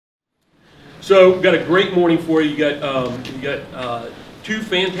So we've got a great morning for you. You got two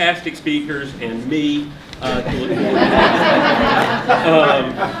fantastic speakers and me to look forward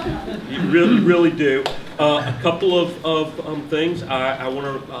to. You really do. A couple of things. I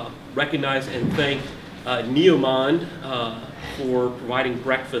want to recognize and thank Neomond for providing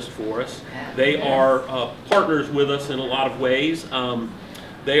breakfast for us. They are partners with us in a lot of ways.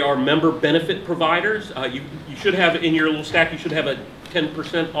 They are member benefit providers. You should have in your little stack, you should have a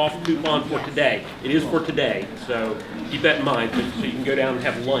 10% off coupon for today. It is for today, so keep that in mind. So you can go down and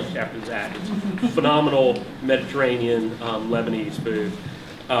have lunch after that. It's phenomenal Mediterranean Lebanese food.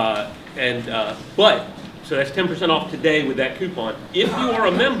 So that's 10% off today with that coupon. If you are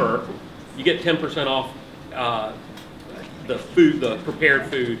a member, you get 10% off the prepared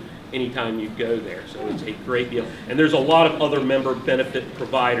food anytime you go there. So it's a great deal. And there's a lot of other member benefit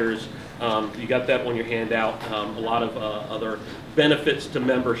providers. You got that on your handout. A lot of other benefits to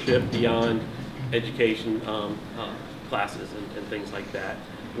membership beyond education classes and things like that.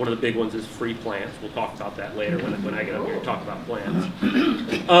 One of the big ones is free plants. We'll talk about that later when I get up here and talk about plants.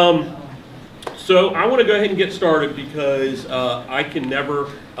 So I want to go ahead and get started because I can never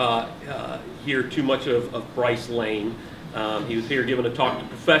hear too much of Bryce Lane. He was here giving a talk to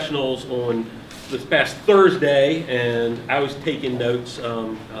professionals on this past Thursday, and I was taking notes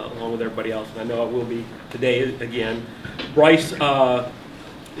along with everybody else, and I know I will be today again. Bryce was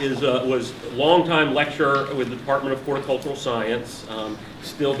a longtime lecturer with the Department of Horticultural Science,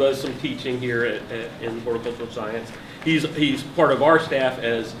 still does some teaching here in horticultural science. He's part of our staff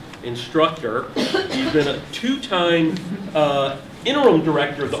as instructor. He's been a two-time interim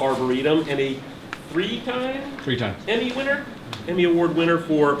director of the Arboretum and a three-time Emmy Award winner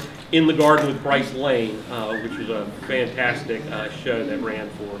for In the Garden with Bryce Lane, which was a fantastic show that ran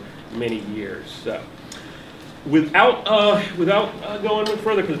for many years. So, without going any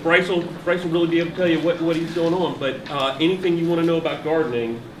further, because Bryce will really be able to tell you what he's going on. But anything you want to know about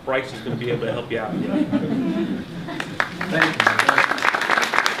gardening, Bryce is going to be able to help you out. Thank you.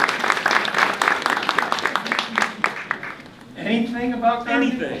 Anything about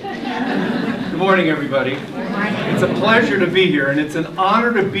gardening? Anything. Good morning, everybody. It's a pleasure to be here, and it's an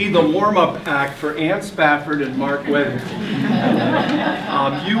honor to be the warm-up act for Ann Spafford and Mark Weddington.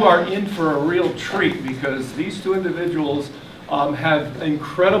 You are in for a real treat because these two individuals have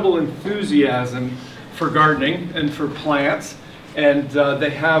incredible enthusiasm for gardening and for plants, and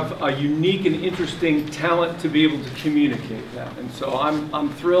they have a unique and interesting talent to be able to communicate that. And so I'm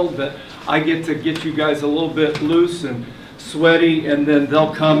thrilled that I get to get you guys a little bit loose and sweaty, and then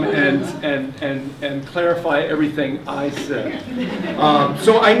they'll come and clarify everything I said.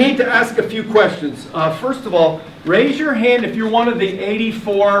 So I need to ask a few questions. First of all, raise your hand if you're one of the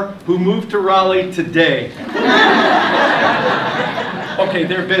 84 who moved to Raleigh today. Okay,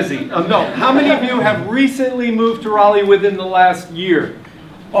 they're busy. No, how many of you have recently moved to Raleigh within the last year?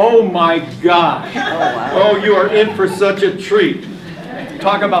 Oh my gosh. Oh, you are in for such a treat.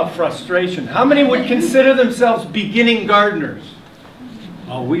 Talk about frustration. How many would consider themselves beginning gardeners?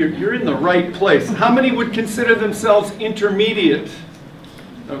 Oh, you're in the right place. How many would consider themselves intermediate?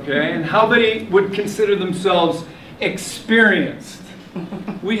 Okay, and how many would consider themselves experienced?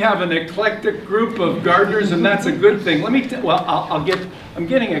 We have an eclectic group of gardeners, and that's a good thing. Let me. I'm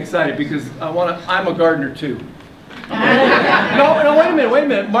getting excited because I'm a gardener too. No, wait a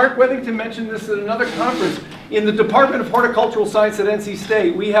minute. Mark Weddington mentioned this at another conference. In the Department of Horticultural Science at NC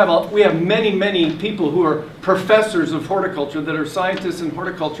State, we have many people who are professors of horticulture that are scientists in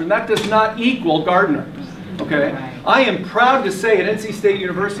horticulture, and that does not equal gardener. Okay? I am proud to say at NC State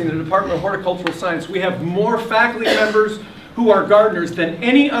University in the Department of Horticultural Science, we have more faculty members who are gardeners than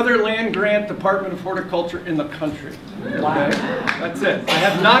any other land-grant Department of Horticulture in the country. Okay? That's it. I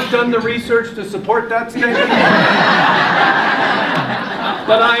have not done the research to support that statement,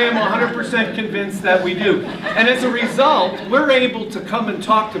 but I am 100% convinced that we do. And as a result, we're able to come and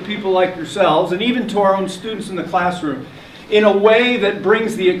talk to people like yourselves, and even to our own students in the classroom, in a way that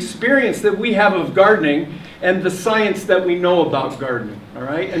brings the experience that we have of gardening and the science that we know about gardening, all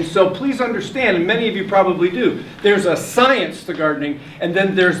right? And so please understand, and many of you probably do, there's a science to gardening, and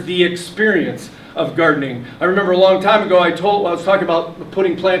then there's the experience of gardening. I remember a long time ago I was talking about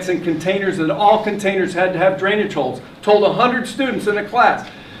putting plants in containers, and all containers had to have drainage holes. Told 100 students in a class.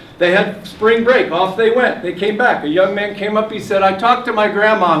 They had spring break, off they went. They came back. A young man came up, he said, I talked to my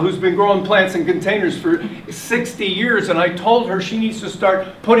grandma who's been growing plants in containers for 60 years, and I told her she needs to start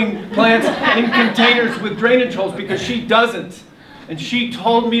putting plants in containers with drainage holes because she doesn't. And she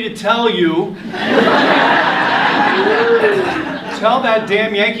told me to tell you tell that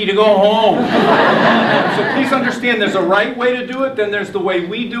damn Yankee to go home. So please understand, there's a right way to do it, then there's the way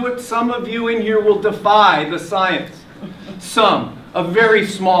we do it. Some of you in here will defy the science. Some, a very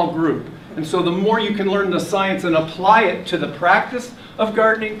small group. And so the more you can learn the science and apply it to the practice of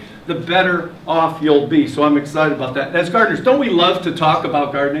gardening, the better off you'll be. So I'm excited about that. As gardeners, don't we love to talk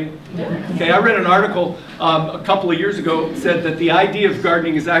about gardening? Okay, I read an article a couple of years ago that said that the idea of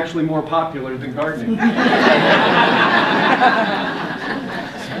gardening is actually more popular than gardening.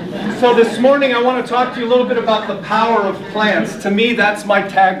 So this morning I want to talk to you a little bit about the power of plants. To me, that's my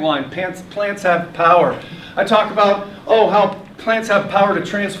tagline. Plants have power. I talk about, how plants have power to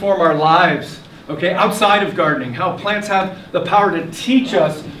transform our lives. Okay, outside of gardening, how plants have the power to teach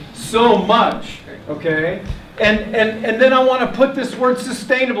us so much. Okay, and then I want to put this word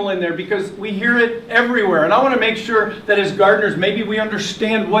sustainable in there because we hear it everywhere, and I want to make sure that as gardeners, maybe we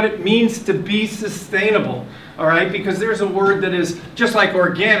understand what it means to be sustainable. All right, because there's a word that is just like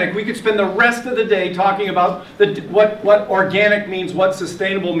organic. We could spend the rest of the day talking about what organic means, what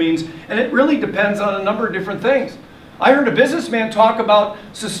sustainable means, and it really depends on a number of different things. I heard a businessman talk about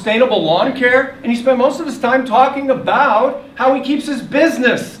sustainable lawn care, and he spent most of his time talking about how he keeps his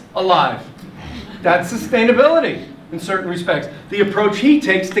business alive. That's sustainability in certain respects. The approach he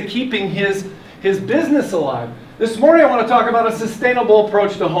takes to keeping his business alive. This morning I want to talk about a sustainable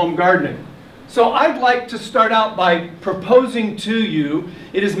approach to home gardening. So I'd like to start out by proposing to you,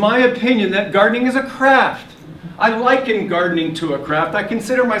 it is my opinion that gardening is a craft. I liken gardening to a craft. I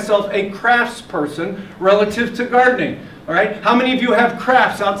consider myself a craftsperson relative to gardening. All right? How many of you have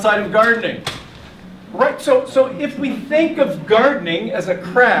crafts outside of gardening? Right, so if we think of gardening as a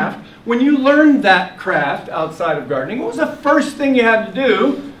craft, when you learned that craft outside of gardening, what was the first thing you had to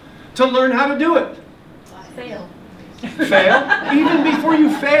do to learn how to do it? Fail. Fail? Even before you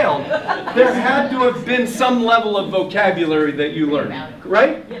failed, there had to have been some level of vocabulary that you learned,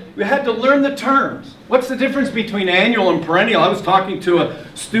 right? You had to learn the terms. What's the difference between annual and perennial? I was talking to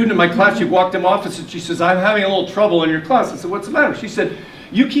a student in my class. She walked in my office and she says, I'm having a little trouble in your class. I said, what's the matter? She said,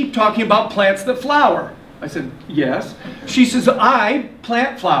 you keep talking about plants that flower. I said, yes. She says, I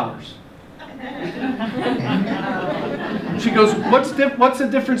plant flowers. She goes, what's the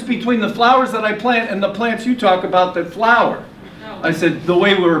difference between the flowers that I plant and the plants you talk about that flower? I said, the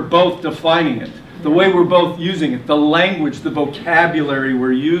way we're both defining it, the way we're both using it, the language, the vocabulary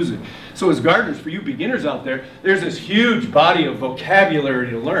we're using. So as gardeners, for you beginners out there, there's this huge body of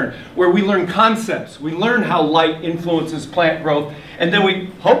vocabulary to learn, where we learn concepts, we learn how light influences plant growth, and then we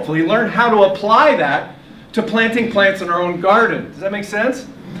hopefully learn how to apply that to planting plants in our own garden. Does that make sense?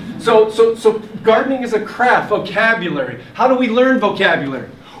 So gardening is a craft, vocabulary. How do we learn vocabulary?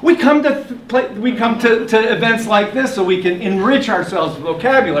 We come to events like this so we can enrich ourselves with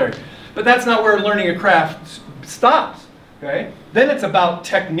vocabulary. But that's not where learning a craft stops. Okay? Then it's about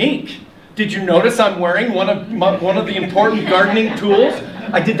technique. Did you notice I'm wearing one of the important gardening tools?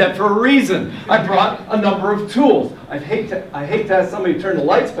 I did that for a reason. I brought a number of tools. I hate to have somebody turn the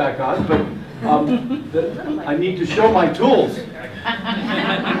lights back on, but I need to show my tools.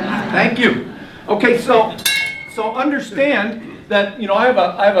 Thank you. Okay, so understand that,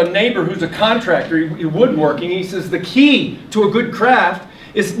 I have a neighbor who's a contractor, he's woodworking. He says the key to a good craft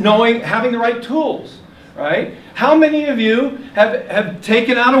is having the right tools, right? How many of you have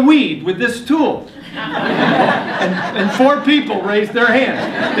taken out a weed with this tool? and 4 people raised their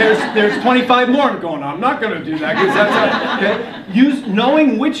hands. There's 25 more going on. I'm not going to do that because that's okay.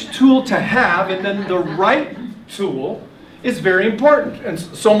 Knowing which tool to have and then the right tool is very important. And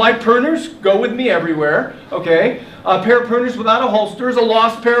so my pruners go with me everywhere. Okay, a pair of pruners without a holster is a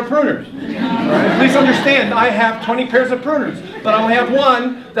lost pair of pruners. All right? Please understand, I have 20 pairs of pruners, but I only have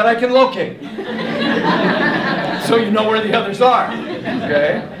one that I can locate. So you know where the others are.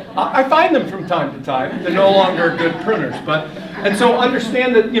 Okay. I find them from time to time. They're no longer good pruners. And so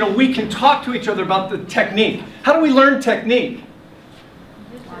understand that we can talk to each other about the technique. How do we learn technique?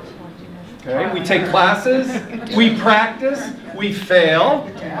 Okay, we take classes, we practice, we fail,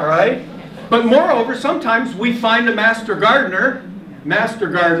 all right? But moreover, sometimes we find a master gardener,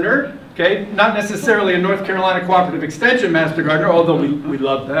 okay, not necessarily a North Carolina Cooperative Extension master gardener, although we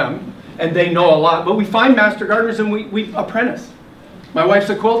love them, and they know a lot, but we find master gardeners and we apprentice. My wife's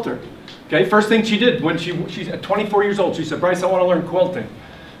a quilter. Okay, first thing she did when she's 24 years old, she said, Bryce, I want to learn quilting.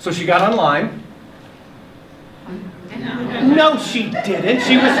 So she got online. No, she didn't.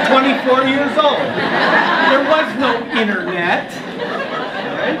 She was 24 years old. There was no internet.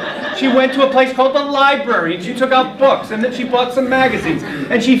 Right? She went to a place called the library and she took out books and then she bought some magazines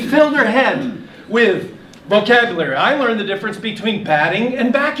and she filled her head with vocabulary. I learned the difference between batting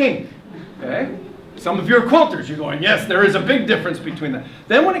and backing. Okay? Some of you are quilters. You're going, yes, there is a big difference between that.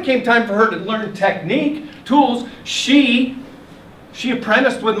 Then when it came time for her to learn technique, tools, she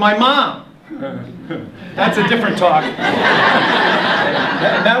apprenticed with my mom. That's a different talk.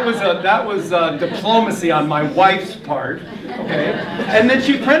 that was diplomacy on my wife's part. Okay? And then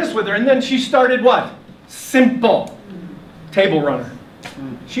she apprenticed with her, and then she started what? Simple. Table runner.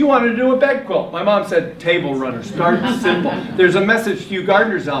 She wanted to do a bed quilt. My mom said, table runner, start simple. There's a message to you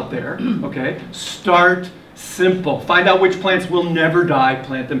gardeners out there, okay? Start simple. Find out which plants will never die,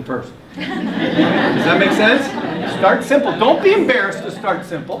 plant them first. Does that make sense? Start simple. Don't be embarrassed to start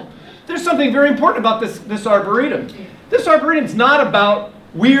simple. There's something very important about this arboretum. This arboretum is not about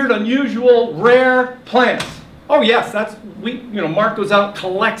weird, unusual, rare plants. Oh yes, Mark goes out,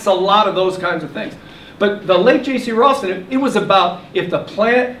 collects a lot of those kinds of things. But the late J.C. Ralston, it was about, if the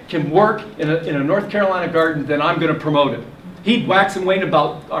plant can work in a North Carolina garden, then I'm going to promote it. He'd wax and wane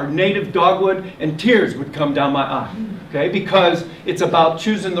about our native dogwood, and tears would come down my eye. Okay? Because it's about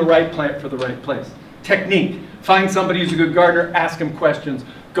choosing the right plant for the right place. Technique. Find somebody who's a good gardener, ask them questions,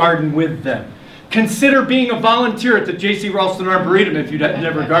 garden with them. Consider being a volunteer at the J.C. Ralston Arboretum if you'd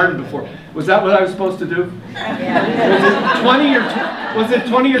never gardened before. Was that what I was supposed to do? Yeah. Was it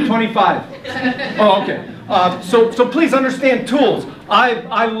 20 or 25? Oh, okay. So please understand tools.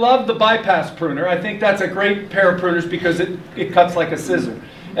 I love the bypass pruner. I think that's a great pair of pruners because it cuts like a scissor.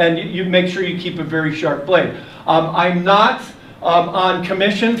 And you make sure you keep a very sharp blade. I'm not on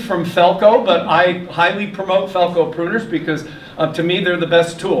commission from Felco, but I highly promote Felco pruners because to me they're the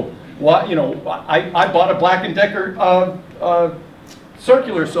best tool. I bought a Black & Decker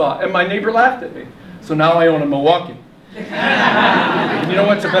circular saw, and my neighbor laughed at me. So now I own a Milwaukee. And you know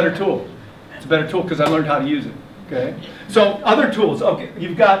what's a better tool? It's a better tool because I learned how to use it. Okay. So other tools. Okay,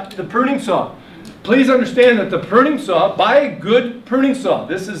 you've got the pruning saw. Please understand that the pruning saw, buy a good pruning saw.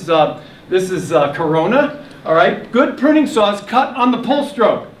 This is Corona. All right. Good pruning saws cut on the pull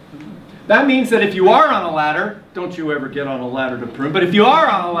stroke. That means that if you are on a ladder, don't you ever get on a ladder to prune, but if you are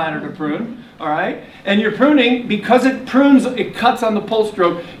on a ladder to prune, all right, and you're pruning, because it cuts on the pull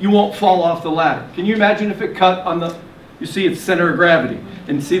stroke, you won't fall off the ladder. Can you imagine if it cut on the, you see it's center of gravity,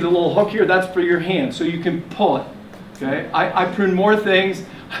 and see the little hook here, that's for your hand, so you can pull it, okay? I prune more things.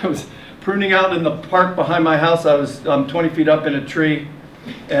 I was pruning out in the park behind my house. I was 20 feet up in a tree,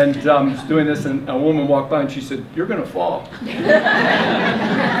 and was doing this, and a woman walked by, and she said, "You're going to fall."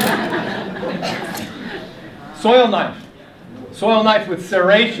 Soil knife. Soil knife with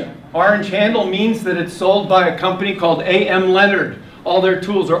serration. Orange handle means that it's sold by a company called A.M. Leonard. All their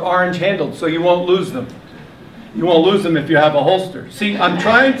tools are orange handled, so you won't lose them. You won't lose them if you have a holster. See, I'm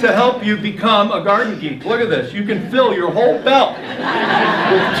trying to help you become a garden geek. Look at this. You can fill your whole belt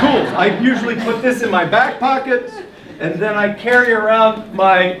with tools. I usually put this in my back pocket, and then I carry around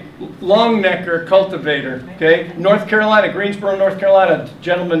my long necker cultivator. Okay, North Carolina, Greensboro, North Carolina, a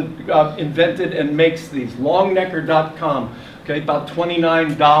gentleman invented and makes these. Longnecker.com. Okay, about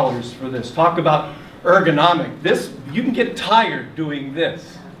 $29 for this. Talk about ergonomic. This, you can get tired doing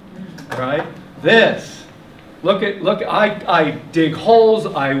this. All right, this. Look, I dig holes,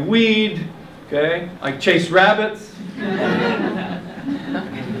 I weed, okay? I chase rabbits.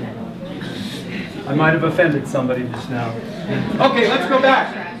 I might have offended somebody just now. Okay, let's go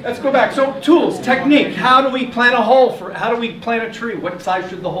back. Let's go back. So tools, technique. How do we plant a hole how do we plant a tree? What size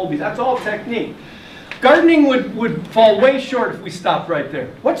should the hole be? That's all technique. Gardening would fall way short if we stopped right there.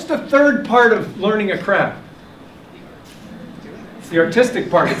 What's the third part of learning a craft? It's the artistic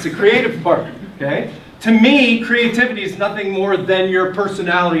part. It's the creative part, okay? To me, creativity is nothing more than your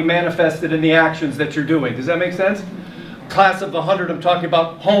personality manifested in the actions that you're doing. Does that make sense? Class of 100, I'm talking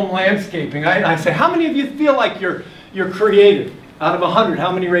about home landscaping. I say, how many of you feel like you're creative? Out of 100,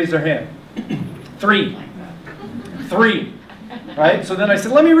 how many raise their hand? 3. 3. Right? So then I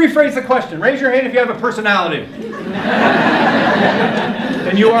said, let me rephrase the question. Raise your hand if you have a personality.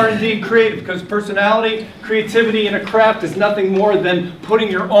 And you are indeed creative, because personality, creativity in a craft is nothing more than putting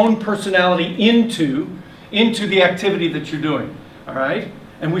your own personality into the activity that you're doing. All right?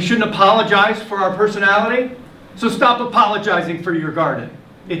 And we shouldn't apologize for our personality. So stop apologizing for your garden.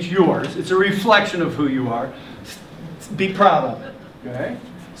 It's yours. It's a reflection of who you are. Be proud of it. Okay?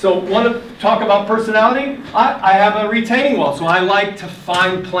 So want to talk about personality? I have a retaining wall, so I like to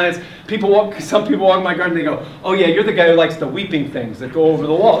find plants. Some people walk in my garden, they go, "Oh yeah, you're the guy who likes the weeping things that go over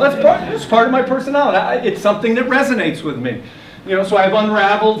the wall." That's part of my personality. It's something that resonates with me. You know, so I've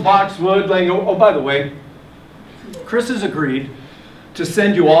unraveled boxwood. Oh, by the way, Chris has agreed to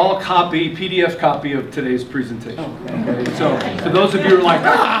send you all a PDF copy of today's presentation. Okay? So for those of you who are like,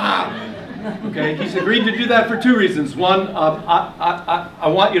 ah! Okay, he's agreed to do that for 2 reasons. One, I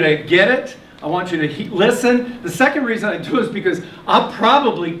want you to get it. I want you to listen. The second reason I do is because I'll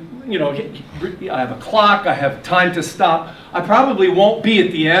probably, you know, I have a clock, I have time to stop. I probably won't be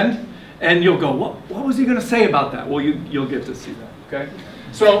at the end, and you'll go, what was he going to say about that? Well, you'll get to see that, okay?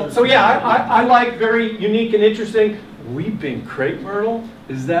 So yeah, I like very unique and interesting. Weeping crepe myrtle?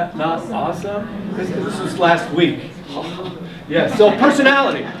 Is that not awesome? This was last week. Yeah, so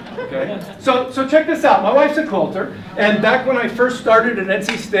personality. Okay. So check this out. My wife's a quilter, and back when I first started at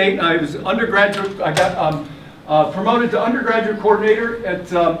NC State, I was undergraduate. I got promoted to undergraduate coordinator in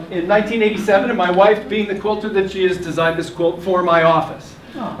 1987, and my wife, being the quilter that she is, designed this quilt for my office.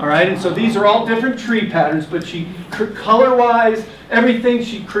 All right, and so these are all different tree patterns, but she, color-wise, everything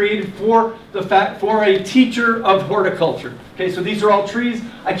she created for a teacher of horticulture. Okay, so these are all trees.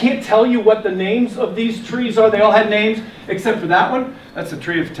 I can't tell you what the names of these trees are. They all had names, except for that one. That's a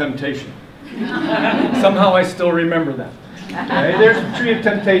tree of temptation. Somehow I still remember that. Okay, there's the tree of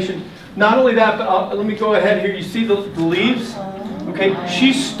temptation. Not only that, but let me go ahead here. You see the leaves? Okay,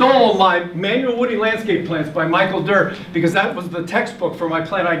 she stole my Manual Woody Landscape Plants by Michael Durr, because that was the textbook for my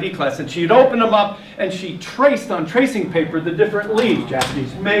plant ID class, and she'd opened them up and she traced on tracing paper the different leaves,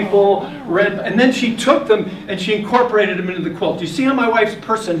 Japanese maple, red, and then she took them and she incorporated them into the quilt. Do you see how my wife's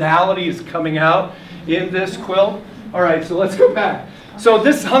personality is coming out in this quilt? All right, so let's go back. So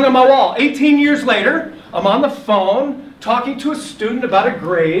this hung on my wall. 18 years later, I'm on the phone talking to a student about a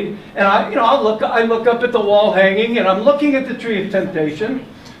grade, and I look up at the wall hanging, and I'm looking at the tree of temptation,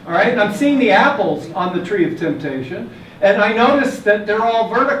 all right, and I'm seeing the apples on the tree of temptation, and I notice that they're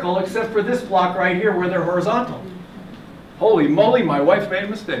all vertical except for this block right here where they're horizontal. Holy moly, my wife made a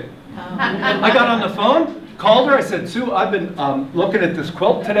mistake. I got on the phone, called her, I said, Sue, I've been looking at this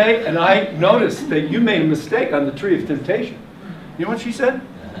quilt today, and I noticed that you made a mistake on the tree of temptation. You know what she said?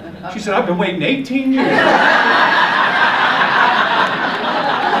 She said, I've been waiting 18 years.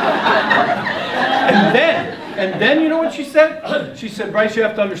 And then you know what she said? She said, Bryce, you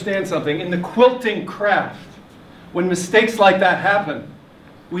have to understand something. In the quilting craft, when mistakes like that happen,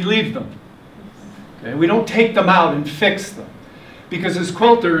 we leave them. Okay? We don't take them out and fix them. Because as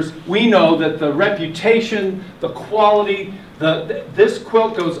quilters, we know that the reputation, the quality, this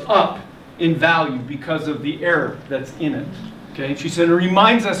quilt goes up in value because of the error that's in it. Okay? She said, it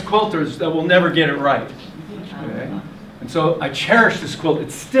reminds us quilters that we'll never get it right. Okay? And so I cherish this quilt.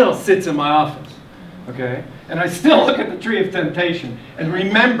 It still sits in my office. Okay? And I still look at the tree of temptation and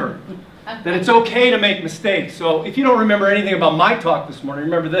remember that it's okay to make mistakes. So if you don't remember anything about my talk this morning,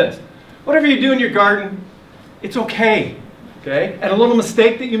 remember this. Whatever you do in your garden, it's okay. Okay? And a little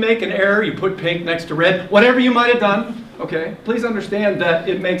mistake that you make, an error, you put pink next to red, whatever you might have done, okay? Please understand that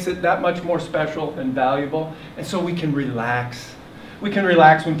it makes it that much more special and valuable. And so we can relax. We can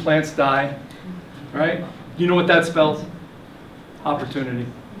relax when plants die, right? You know what that spells? Opportunity.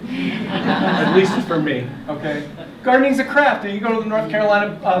 At least for me, okay? Gardening's a craft. And you go to the North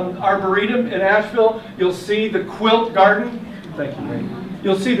Carolina Arboretum in Asheville, you'll see the quilt garden. Thank you, Ray.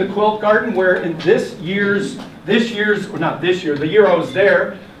 You'll see the quilt garden where in the year I was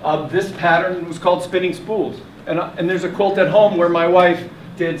there, this pattern was called spinning spools. And there's a quilt at home where my wife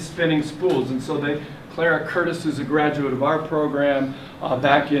did spinning spools. And so Clara Curtis is a graduate of our program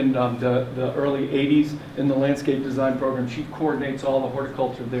back in the early 80s in the landscape design program. She coordinates all the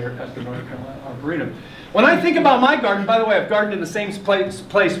horticulture there at the North Carolina Arboretum. When I think about my garden, by the way, I've gardened in the same place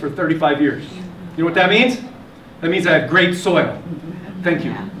for 35 years. You know what that means? That means I have great soil. Thank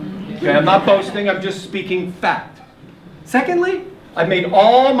you. Okay, I'm not boasting, I'm just speaking fact. Secondly, I've made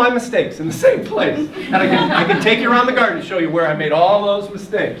all my mistakes in the same place. And I can take you around the garden and show you where I made all those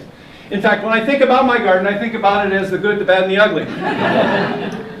mistakes. In fact, when I think about my garden, I think about it as the good, the bad, and the ugly.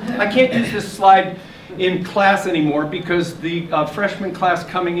 I can't use this slide in class anymore because the freshman class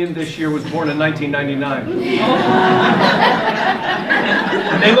coming in this year was born in 1999.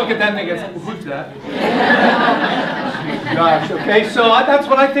 And they look at that and they go, who's that? Gosh, okay, so that's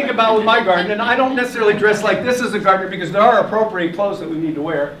what I think about with my garden, and I don't necessarily dress like this as a gardener because there are appropriate clothes that we need to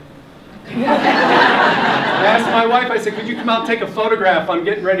wear. I asked my wife, I said, could you come out and take a photograph? I'm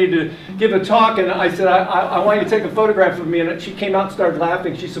getting ready to give a talk, and I said, I want you to take a photograph of me, and she came out and started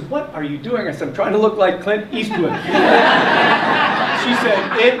laughing. She said, what are you doing? I said, I'm trying to look like Clint Eastwood. She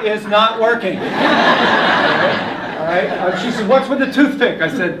said, it is not working. All right? She said, what's with the toothpick? I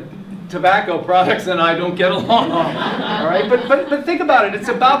said, tobacco products and I don't get along. All right, but think about it. It's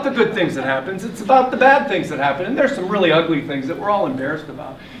about the good things that happens. It's about the bad things that happen. And there's some really ugly things that we're all embarrassed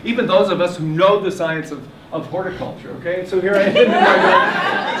about. Even those of us who know the science of horticulture. Okay, so here I am in my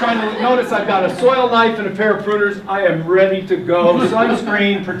garden, trying to notice I've got a soil knife and a pair of pruners. I am ready to go.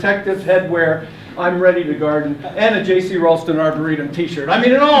 Sunscreen, protective headwear. I'm ready to garden, and a J.C. Ralston Arboretum t-shirt. I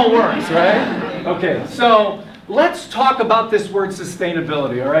mean, it all works, right? Okay, so let's talk about this word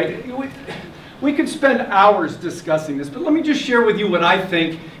sustainability, all right? We could spend hours discussing this, but let me just share with you what I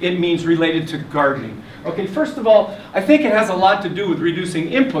think it means related to gardening. Okay, first of all, I think it has a lot to do with reducing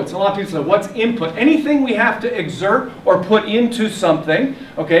inputs. A lot of people say, what's input? Anything we have to exert or put into something,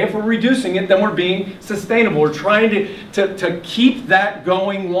 okay, if we're reducing it, then we're being sustainable. We're trying to keep that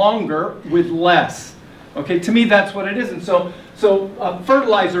going longer with less. Okay, to me, that's what it is. And so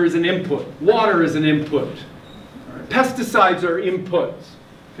fertilizer is an input. Water is an input. All right. Pesticides are inputs.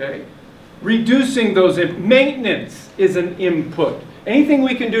 Okay. Reducing those, maintenance is an input. Anything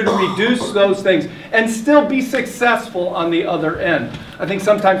we can do to reduce those things and still be successful on the other end. I think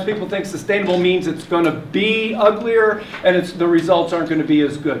sometimes people think sustainable means it's going to be uglier and the results aren't going to be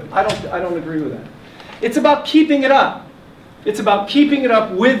as good. I don't agree with that. It's about keeping it up. It's about keeping it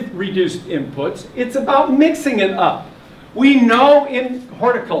up with reduced inputs. It's about mixing it up. We know in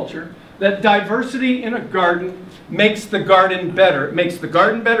horticulture that diversity in a garden makes the garden better. It makes the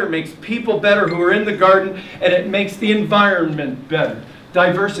garden better, it makes people better who are in the garden, and it makes the environment better.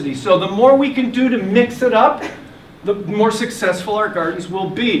 Diversity. So the more we can do to mix it up, the more successful our gardens will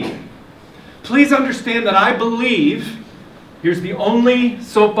be. Please understand that I believe, here's the only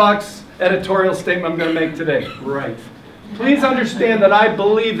soapbox editorial statement I'm going to make today. Right. Please understand that I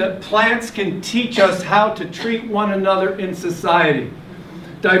believe that plants can teach us how to treat one another in society.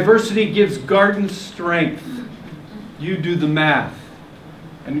 Diversity gives gardens strength. You do the math.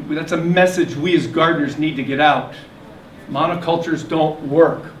 And that's a message we as gardeners need to get out. Monocultures don't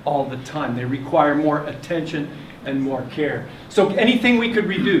work all the time. They require more attention and more care. So anything we could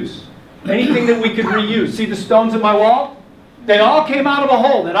reduce, anything that we could reuse. See the stones in my wall? They all came out of a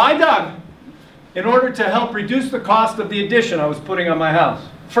hole that I dug in order to help reduce the cost of the addition I was putting on my house.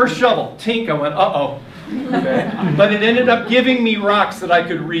 First shovel, tink, I went, uh-oh. Okay. But it ended up giving me rocks that I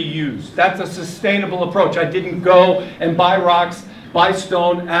could reuse. That's a sustainable approach. I didn't go and buy rocks, buy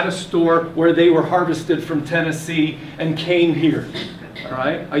stone at a store where they were harvested from Tennessee and came here. All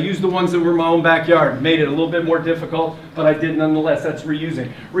right? I used the ones that were in my own backyard. Made it a little bit more difficult, but I did nonetheless. That's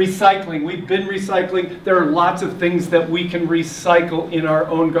reusing. Recycling. We've been recycling. There are lots of things that we can recycle in our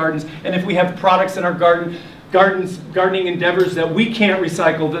own gardens. And if we have products in our gardening endeavors that we can't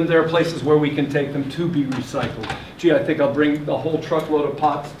recycle, then there are places where we can take them to be recycled. Gee, I think I'll bring the whole truckload of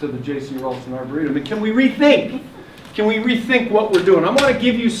pots to the J.C. Ralston Arboretum. But can we rethink? Can we rethink what we're doing? I want to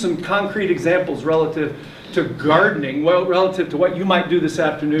give you some concrete examples relative to gardening, well, relative to what you might do this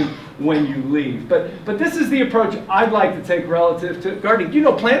afternoon when you leave. But this is the approach I'd like to take relative to gardening. You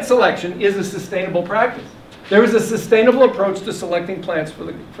know, plant selection is a sustainable practice. There is a sustainable approach to selecting plants for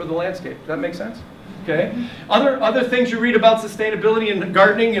the landscape. Does that make sense? Okay. Other things you read about sustainability in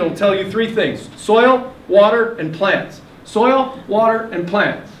gardening, it'll tell you three things: soil, water, and plants. Soil, water, and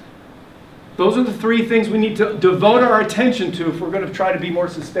plants. Those are the three things we need to devote our attention to if we're going to try to be more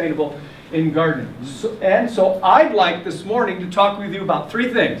sustainable in gardening. So I'd like this morning to talk with you about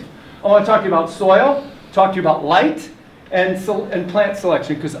three things. I want to talk to you about soil, talk to you about light, and plant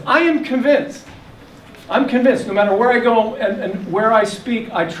selection, because I'm convinced, no matter where I go and where I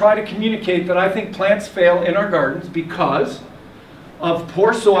speak, I try to communicate that I think plants fail in our gardens because of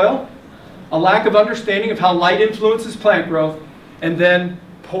poor soil, a lack of understanding of how light influences plant growth, and then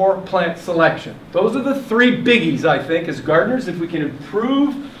poor plant selection. Those are the three biggies, I think, as gardeners. If we can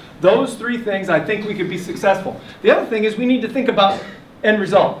improve those three things, I think we could be successful. The other thing is we need to think about end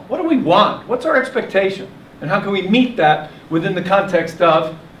result. What do we want? What's our expectation? And how can we meet that within the context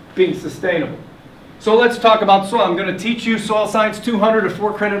of being sustainable? So let's talk about soil. I'm going to teach you Soil Science 200, a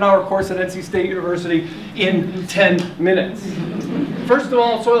 4-credit-hour course at NC State University in 10 minutes. First of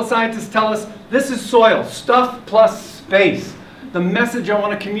all, soil scientists tell us this is soil, stuff plus space. The message I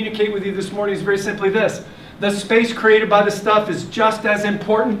want to communicate with you this morning is very simply this: the space created by the stuff is just as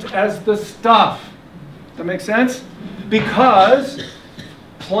important as the stuff. Does that make sense? Because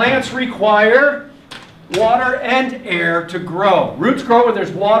plants require water and air to grow. Roots grow where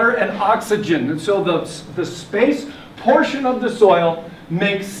there's water and oxygen. And so the space portion of the soil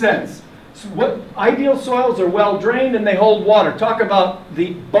makes sense. So what ideal soils are well drained and they hold water. Talk about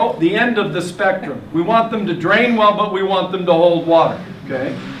the end of the spectrum. We want them to drain well, but we want them to hold water.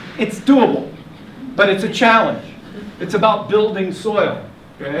 Okay? It's doable, but it's a challenge. It's about building soil.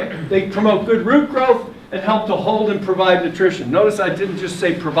 Okay? They promote good root growth and help to hold and provide nutrition. Notice I didn't just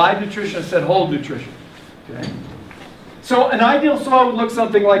say provide nutrition, I said hold nutrition. Okay. So an ideal soil would look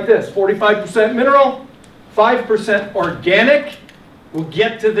something like this: 45% mineral, 5% organic. We'll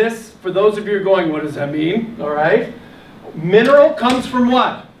get to this for those of you who are going, what does that mean? All right. Mineral comes from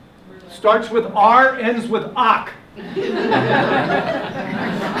what? starts with R, ends with "ak."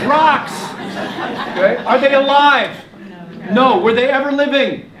 Rocks. Okay. Are they alive? No. Were they ever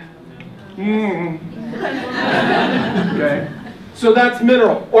living? Okay. So that's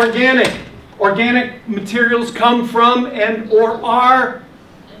mineral. Organic. Organic materials come from and or are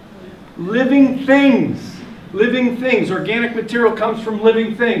living things. Living things. Organic material comes from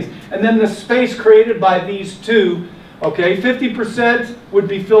living things. And then the space created by these two, okay, 50% would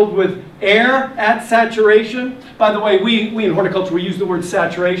be filled with air at saturation. By the way, we in horticulture, we use the word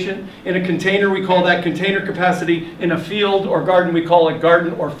saturation. In a container, we call that container capacity. In a field or garden, we call it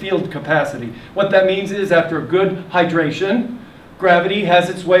garden or field capacity. What that means is after a good hydration, gravity has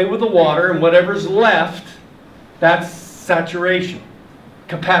its way with the water, and whatever's left, that's saturation,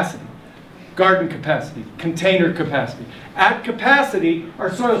 capacity. Garden capacity, container capacity. At capacity, our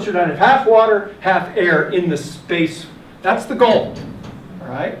soil should have half water, half air in the space. That's the goal. All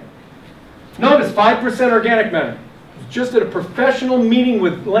right? Notice 5% organic matter. Just at a professional meeting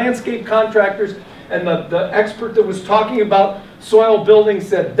with landscape contractors, and the expert that was talking about soil building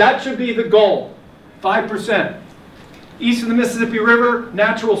said that should be the goal. 5%. East of the Mississippi River,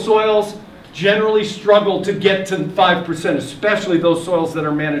 natural soils generally struggle to get to 5%, especially those soils that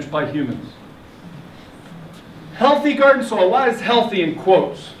are managed by humans. Healthy garden soil. Why is healthy in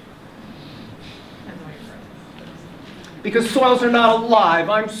quotes? Because soils are not alive.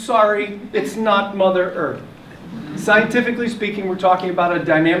 I'm sorry, it's not Mother Earth. Scientifically speaking, we're talking about a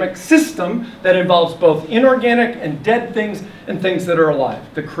dynamic system that involves both inorganic and dead things and things that are alive,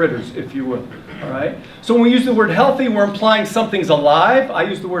 the critters, if you will. All right? So when we use the word healthy, we're implying something's alive. I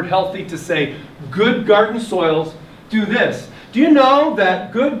use the word healthy to say good garden soils do this. Do you know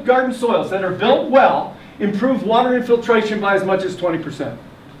that good garden soils that are built well improve water infiltration by as much as 20%?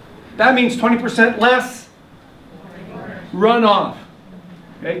 That means 20% less runoff.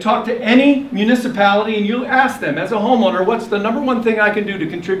 Okay, talk to any municipality and you ask them as a homeowner, what's the number one thing I can do to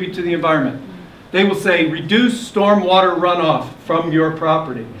contribute to the environment? They will say, reduce stormwater runoff from your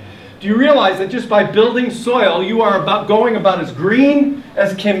property. Do you realize that just by building soil, you are going about as green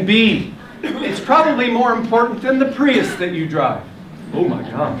as can be? It's probably more important than the Prius that you drive. Oh my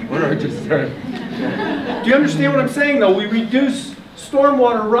gosh, what did I just say? Do you understand what I'm saying though? We reduce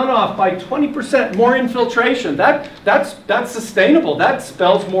stormwater runoff by 20%, more infiltration. That's sustainable. That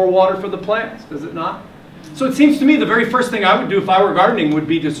spells more water for the plants, does it not? So it seems to me the very first thing I would do if I were gardening would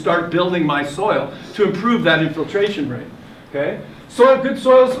be to start building my soil to improve that infiltration rate. Okay? Good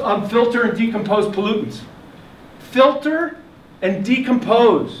soils filter and decompose pollutants. Filter and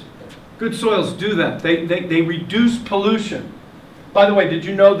decompose. Good soils do that. They reduce pollution. By the way, did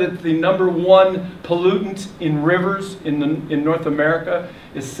you know that the #1 pollutant in rivers in North America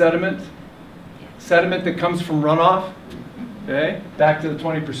is sediment? Sediment that comes from runoff. Okay, back to the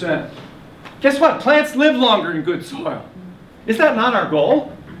 20%. Guess what? Plants live longer in good soil. Is that not our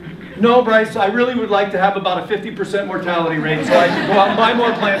goal? No, Bryce, I really would like to have about a 50% mortality rate so I can go out and buy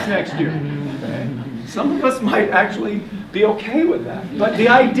more plants next year. Okay? Some of us might actually be okay with that. But the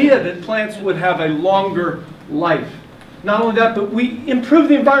idea that plants would have a longer life. Not only that, but we improve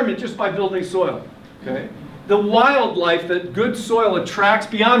the environment just by building soil. Okay? The wildlife that good soil attracts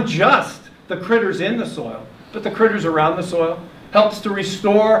beyond just the critters in the soil, but the critters around the soil, helps to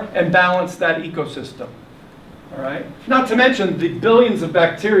restore and balance that ecosystem. All right? Not to mention the billions of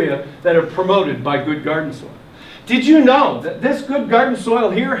bacteria that are promoted by good garden soil. Did you know that this good garden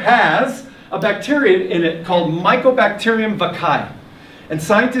soil here has a bacteria in it called Mycobacterium vaccae? And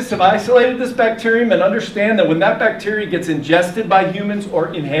scientists have isolated this bacterium and understand that when that bacteria gets ingested by humans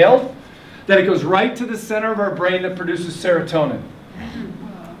or inhaled, that it goes right to the center of our brain that produces serotonin.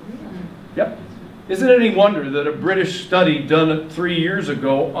 Yep. Isn't it any wonder that a British study done 3 years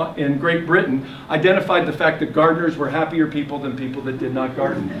ago in Great Britain identified the fact that gardeners were happier people than people that did not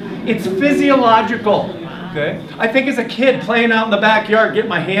garden? It's physiological. Okay? I think as a kid playing out in the backyard, getting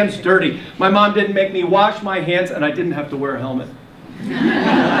my hands dirty, my mom didn't make me wash my hands and I didn't have to wear a helmet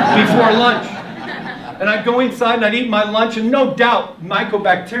before lunch. And I'd go inside and I'd eat my lunch and no doubt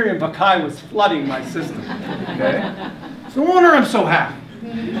Mycobacterium vaccae was flooding my system. Okay? It's no wonder I'm so happy.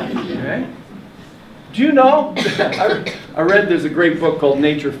 Okay? Do you know, I read there's a great book called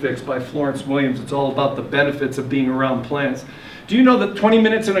Nature Fix by Florence Williams. It's all about the benefits of being around plants. Do you know that 20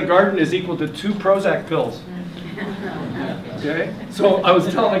 minutes in a garden is equal to 2 Prozac pills? Okay? So I was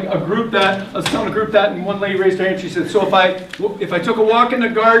telling a group that, and one lady raised her hand and she said, so if I took a walk in the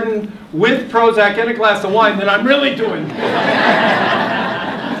garden with Prozac and a glass of wine, then I'm really doing it.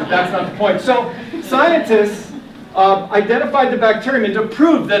 So that's not the point. So scientists identified the bacterium, and to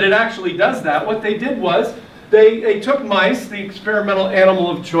prove that it actually does that, what they did was they took mice, the experimental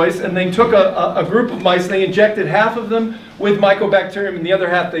animal of choice, and they took a group of mice. They injected half of them with mycobacterium, and the other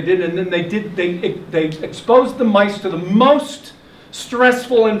half they didn't. And then they exposed the mice to the most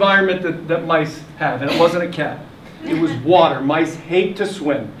stressful environment that mice have, and it wasn't a cat. It was water. Mice hate to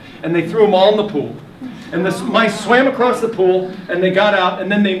swim, and they threw them all in the pool. And the mice swam across the pool, and they got out,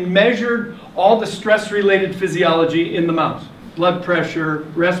 and then they measured all the stress-related physiology in the mouse. Blood pressure,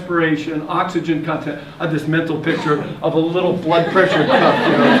 respiration, oxygen content. I have this mental picture of a little blood pressure cuff,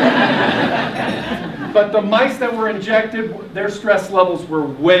 you know. But the mice that were injected, their stress levels were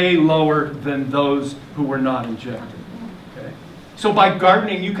way lower than those who were not injected. Okay? So by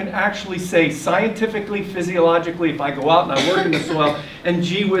gardening, you can actually say scientifically, physiologically, if I go out and I work in the soil, and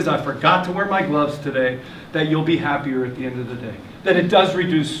gee whiz, I forgot to wear my gloves today, that you'll be happier at the end of the day. That it does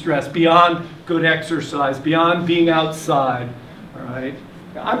reduce stress beyond good exercise, beyond being outside. All right?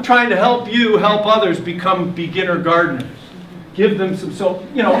 I'm trying to help you help others become beginner gardeners. Give them some,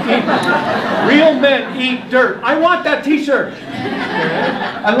 you know, real men eat dirt. I want that t-shirt. Okay?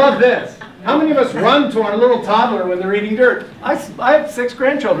 I love this. How many of us run to our little toddler when they're eating dirt? I have 6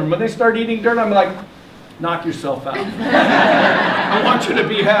 grandchildren. When they start eating dirt, I'm like, knock yourself out. I want you to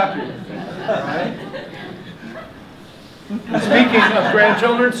be happy. All right? Speaking of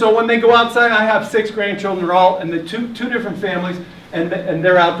grandchildren, so when they go outside, I have 6 grandchildren, all in the two different families, and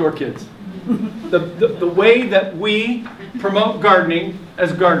they're outdoor kids. The way that we promote gardening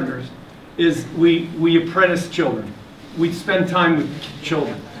as gardeners is we apprentice children. We spend time with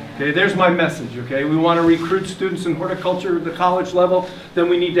children. Okay, there's my message. Okay, we want to recruit students in horticulture at the college level. Then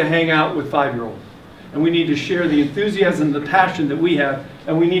we need to hang out with 5-year-olds, and we need to share the enthusiasm, the passion that we have,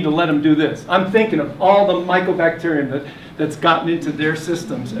 and we need to let them do this. I'm thinking of all the mycobacterium that's gotten into their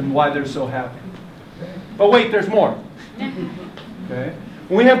systems and why they're so happy. But wait, there's more. Okay?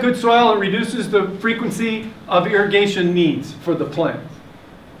 When we have good soil, it reduces the frequency of irrigation needs for the plants.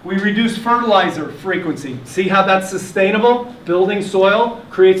 We reduce fertilizer frequency. See how that's sustainable? Building soil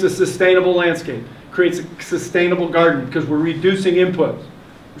creates a sustainable landscape, creates a sustainable garden because we're reducing inputs.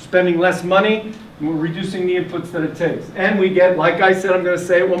 We're spending less money, and we're reducing the inputs that it takes. And we get, like I said, I'm going to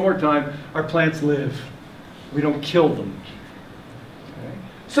say it one more time, our plants live. We don't kill them. Okay.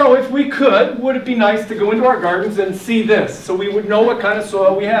 So if we could, would it be nice to go into our gardens and see this so we would know what kind of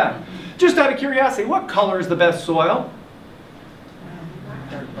soil we have? Just out of curiosity, what color is the best soil?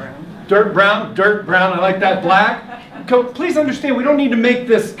 Dirt brown, dirt brown. I like that. Black. Please understand, we don't need to make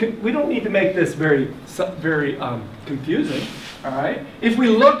this. We don't need to make this very confusing. All right. If we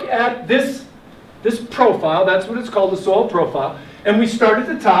look at this profile, that's what it's called, the soil profile, and we start at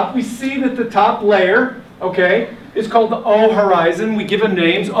the top. We see that the top layer, okay, is called the O horizon. We give them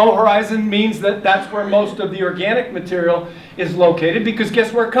names. O horizon means that that's where most of the organic material is located because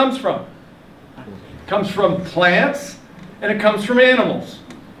guess where it comes from? It comes from plants and it comes from animals.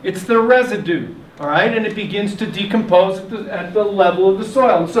 It's the residue, all right, and it begins to decompose at the level of the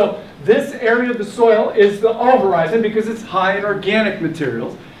soil. And so this area of the soil is the O horizon because it's high in organic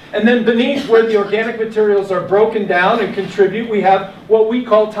materials. And then beneath where the organic materials are broken down and contribute, we have what we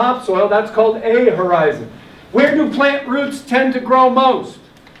call topsoil. That's called A horizon. Where do plant roots tend to grow most?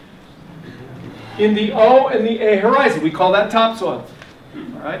 In the O and the A horizon. We call that topsoil.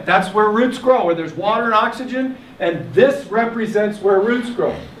 All right? That's where roots grow, where there's water and oxygen, and this represents where roots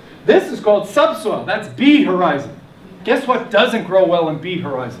grow. This is called subsoil. That's B horizon. Guess what doesn't grow well in B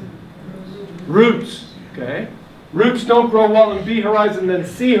horizon? Roots. Okay? Roots don't grow well in B horizon, then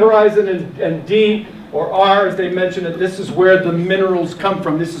C horizon and D, or R as they mention it. This is where the minerals come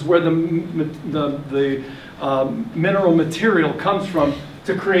from. This is where the mineral material comes from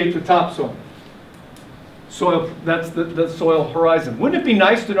to create the topsoil. Soil, that's the soil horizon. Wouldn't it be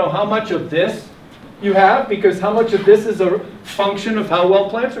nice to know how much of this you have? Because how much of this is a function of how well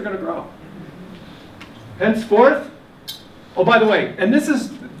plants are going to grow. Henceforth, oh, by the way, and this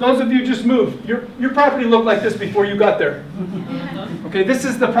is, those of you just moved, your property looked like this before you got there. Okay, this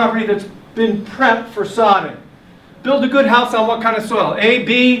is the property that's been prepped for sodding. Build a good house on what kind of soil? A,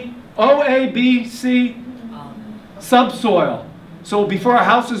 B, O, A, B, C, subsoil. So before a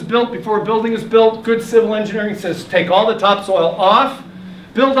house is built, before a building is built, good civil engineering says take all the topsoil off,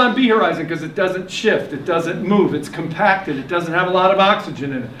 build on B horizon because it doesn't shift, it doesn't move, it's compacted, it doesn't have a lot of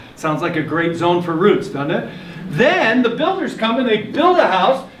oxygen in it. Sounds like a great zone for roots, doesn't it? Then the builders come and they build a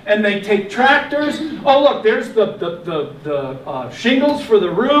house and they take tractors. Oh look, there's the shingles for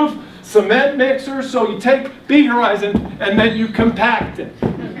the roof, cement mixer. So you take B horizon and then you compact it,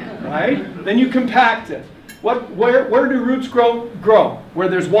 right? Then you compact it. Where do roots grow? Where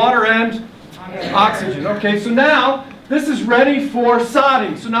there's water and oxygen. Okay, so now This is ready for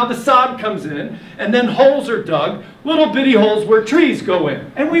sodding. So now the sod comes in, and then holes are dug, little bitty holes where trees go in.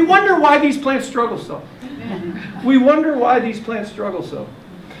 And we wonder why these plants struggle so. We wonder why these plants struggle so.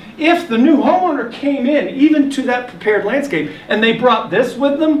 If the new homeowner came in, even to that prepared landscape, and they brought this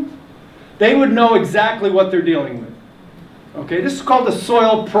with them, they would know exactly what they're dealing with. Okay, this is called a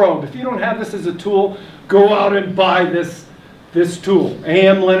soil probe. If you don't have this as a tool, go out and buy this tool,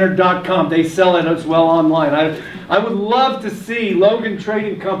 amleonard.com. They sell it as well online. I would love to see Logan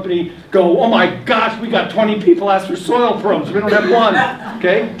Trading Company go, oh my gosh, we got 20 people ask for soil probes. We don't have one.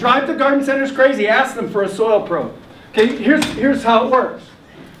 Okay, drive the garden centers crazy. Ask them for a soil probe. Okay, here's how it works.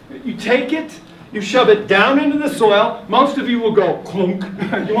 You take it, you shove it down into the soil. Most of you will go clunk.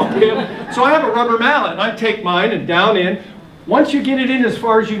 You won't be able. So I have a rubber mallet, and I take mine and down in. Once you get it in as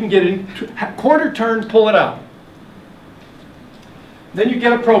far as you can get in, quarter turn, pull it out. Then you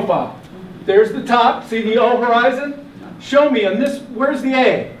get a profile. There's the top. See the O horizon? Show me on this. Where's the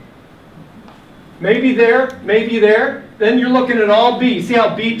A? Maybe there, maybe there. Then you're looking at all B. See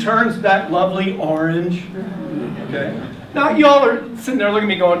how B turns that lovely orange? Okay. Now y'all are sitting there looking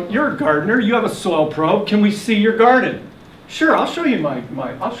at me going, you're a gardener. You have a soil probe. Can we see your garden? Sure. I'll show you my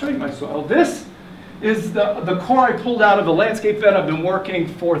soil. This is the core I pulled out of a landscape bed I've been working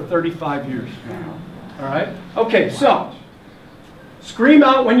for 35 years. All right. Okay. So. Scream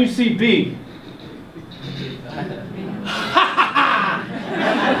out when you see B. Okay?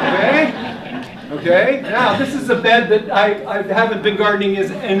 Okay? Now, this is a bed that I haven't been gardening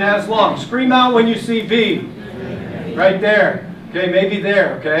in as long. Scream out when you see B. Right there. Okay, maybe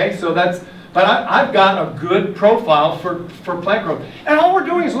there. Okay? So that's, but I've got a good profile for plant growth. And all we're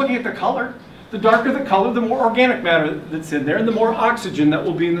doing is looking at the color. The darker the color, the more organic matter that's in there, and the more oxygen that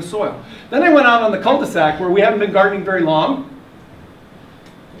will be in the soil. Then I went out on the cul-de-sac where we haven't been gardening very long.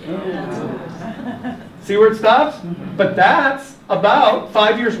 See where it stops? But that's about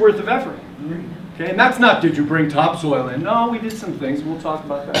 5 years worth of effort. Okay, and that's not, did you bring topsoil in? No, we did some things. We'll talk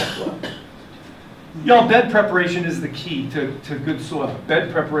about that as well. Y'all, bed preparation is the key to good soil.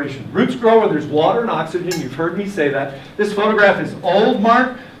 Bed preparation. Roots grow where there's water and oxygen. You've heard me say that. This photograph is old,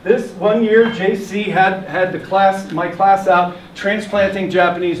 Mark. This one year, JC had my class out transplanting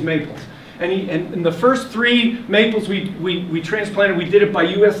Japanese maples. And in the first 3 maples we transplanted, we did it by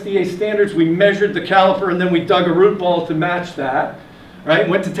USDA standards. We measured the caliper, and then we dug a root ball to match that. Right?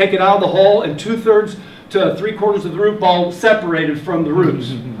 Went to take it out of the hole, and 2/3 to 3/4 of the root ball separated from the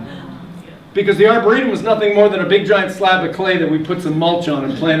roots. Because the arboretum was nothing more than a big giant slab of clay that we put some mulch on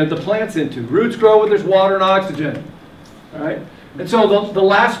and planted the plants into. Roots grow where there's water and oxygen. All right? And so the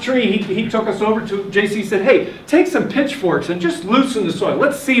last tree, he took us over to, JC said, hey, take some pitchforks and just loosen the soil.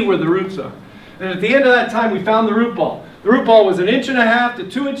 Let's see where the roots are. And at the end of that time, we found the root ball. The root ball was 1.5 to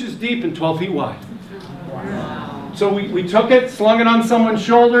 2 inches deep and 12 feet wide. Wow. So we took it, slung it on someone's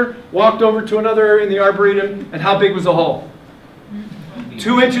shoulder, walked over to another area in the arboretum, and how big was the hole?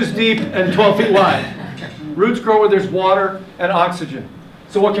 2 inches deep and 12 feet wide. Roots grow where there's water and oxygen.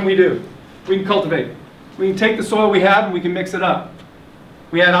 So what can we do? We can cultivate. We can take the soil we have and we can mix it up.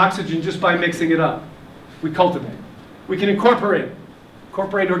 We add oxygen just by mixing it up. We cultivate. We can incorporate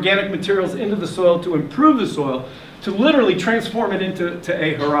organic materials into the soil to improve the soil, to literally transform it into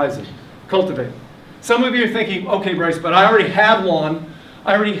a horizon. Cultivate. Some of you are thinking, okay, Bryce, but I already have lawn.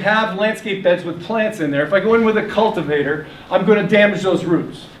 I already have landscape beds with plants in there. If I go in with a cultivator, I'm going to damage those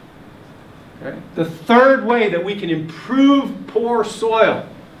roots. Okay? The third way that we can improve poor soil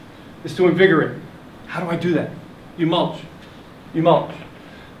is to invigorate. How do I do that? You mulch. You mulch.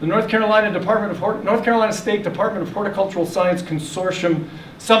 The North Carolina State Department of Horticultural Science Consortium,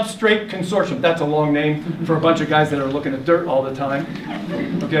 Substrate Consortium. That's a long name for a bunch of guys that are looking at dirt all the time.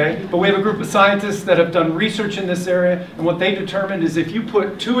 Okay? But we have a group of scientists that have done research in this area, and what they determined is if you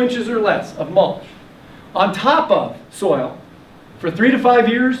put 2 inches or less of mulch on top of soil for 3 to 5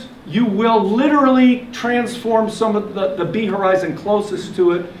 years, you will literally transform some of the B horizon closest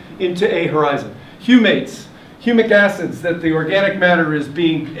to it into A horizon. Humates, humic acids that the organic matter is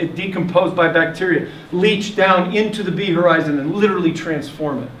being decomposed by bacteria, leach down into the B horizon and literally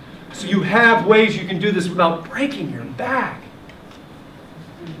transform it. So you have ways you can do this without breaking your back.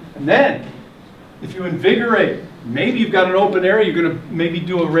 And then, if you invigorate, maybe you've got an open area, you're going to maybe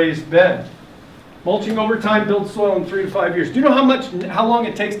do a raised bed. Mulching over time builds soil in 3 to 5 years. Do you know how long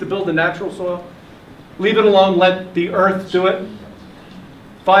it takes to build a natural soil? Leave it alone, let the earth do it.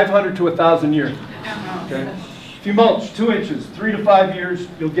 500 to 1,000 years. Okay? If you mulch 2 inches, 3 to 5 years,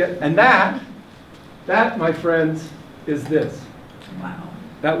 you'll get, and that, my friends, is this. Wow.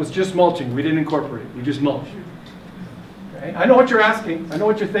 That was just mulching. We didn't incorporate. We just mulched. Okay? I know what you're asking. I know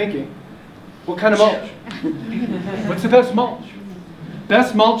what you're thinking. What kind of mulch? What's the best mulch?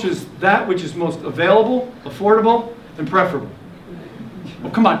 Best mulch is that which is most available, affordable, and preferable.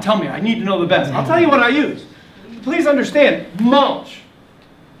 Well, come on, tell me. I need to know the best. I'll tell you what I use. Please understand, mulch.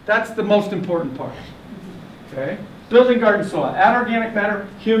 That's the most important part. Okay? Building garden soil. Add organic matter,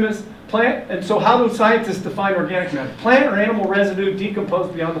 humus, plant. And so how do scientists define organic matter? Plant or animal residue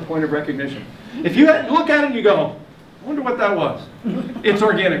decomposed beyond the point of recognition. If you look at it and you go, I wonder what that was. It's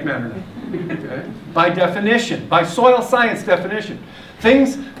organic matter. Okay? By definition, by soil science definition.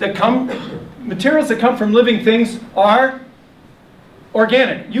 Things that come, materials that come from living things are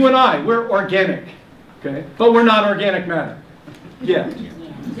organic. You and I, we're organic. Okay? But we're not organic matter. Yeah.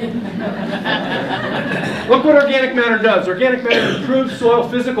 Look what organic matter does. Organic matter improves soil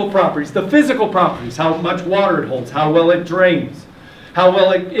physical properties. The physical properties, how much water it holds, how well it drains, how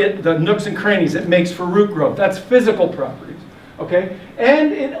well the nooks and crannies it makes for root growth. That's physical properties. Okay?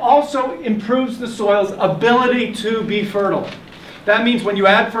 And it also improves the soil's ability to be fertile. That means when you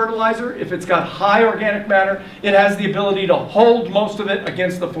add fertilizer, if it's got high organic matter, it has the ability to hold most of it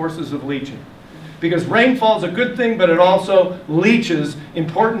against the forces of leaching. Because rainfall is a good thing, but it also leaches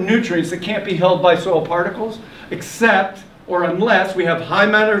important nutrients that can't be held by soil particles, except or unless we have high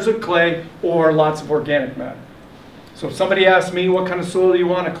matters of clay or lots of organic matter. So if somebody asks me what kind of soil do you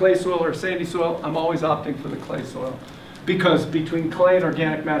want, a clay soil or a sandy soil, I'm always opting for the clay soil. Because between clay and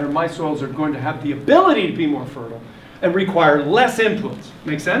organic matter, my soils are going to have the ability to be more fertile and require less inputs.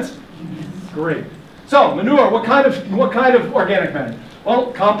 Make sense? Great. So manure, what kind of organic matter?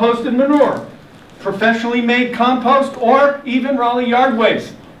 Well, composted manure. Professionally made compost, or even Raleigh yard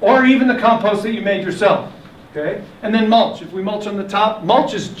waste, or even the compost that you made yourself. Okay? And then mulch. If we mulch on the top,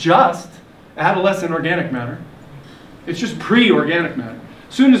 mulch is just adolescent organic matter. It's just pre-organic matter.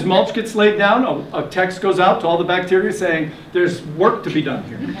 As soon as mulch gets laid down, a text goes out to all the bacteria saying, there's work to be done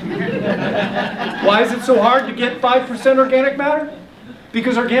here. Why is it so hard to get 5% organic matter?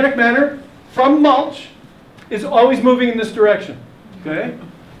 Because organic matter from mulch is always moving in this direction. Okay?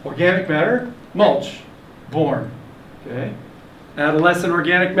 Organic matter, mulch, born. Okay? Adolescent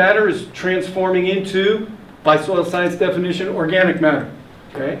organic matter is transforming into, by soil science definition, organic matter.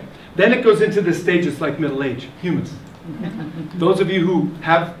 Okay? Then it goes into the stages like middle age, humus. Those of you who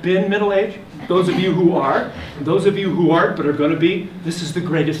have been middle-aged, those of you who are, and those of you who aren't but are going to be, this is the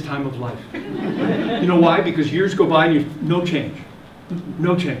greatest time of life. You know why? Because years go by and you've no change.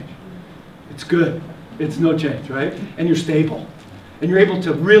 No change. It's good. It's no change, right? And you're stable. And you're able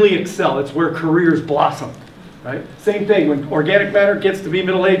to really excel. It's where careers blossom, right? Same thing. When organic matter gets to be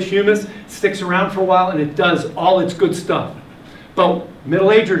middle-aged humus, it sticks around for a while and it does all its good stuff. But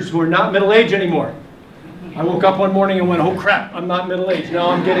middle-agers who are not middle-aged anymore, I woke up one morning and went, oh crap, I'm not middle-aged, now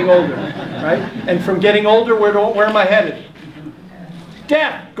I'm getting older, right? And from getting older, where am I headed?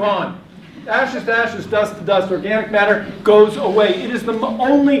 Death, gone. Ashes to ashes, dust to dust, organic matter goes away. It is the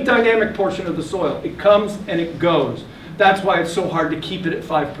only dynamic portion of the soil. It comes and it goes. That's why it's so hard to keep it at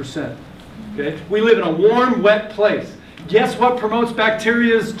 5%. Okay? We live in a warm, wet place. Guess what promotes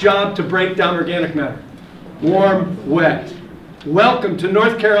bacteria's job to break down organic matter? Warm, wet. Welcome to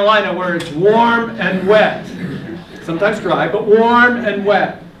North Carolina where it's warm and wet. Sometimes dry, but warm and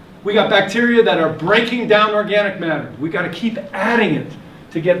wet. We got bacteria that are breaking down organic matter. We got to keep adding it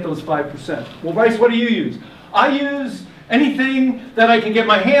to get those 5%. Well, Bryce, what do you use? I use anything that I can get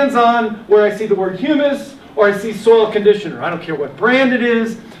my hands on where I see the word humus or I see soil conditioner. I don't care what brand it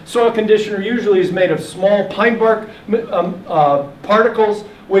is. Soil conditioner usually is made of small pine bark particles,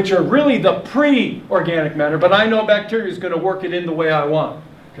 which are really the pre-organic matter, but I know bacteria is going to work it in the way I want.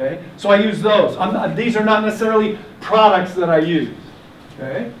 Okay? So I use those. These are not necessarily products that I use.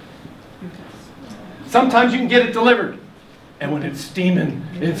 Okay? Sometimes you can get it delivered, and when it's steaming,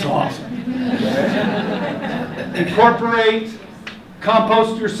 it's awesome. Okay? Incorporate,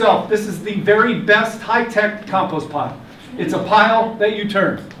 compost yourself. This is the very best high-tech compost pile. It's a pile that you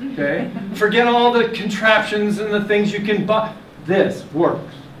turn. Okay? Forget all the contraptions and the things you can buy. This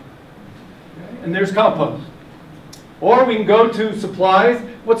works. And there's compost. Or we can go to supplies.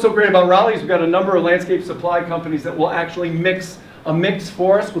 What's so great about Raleigh is we've got a number of landscape supply companies that will actually mix a mix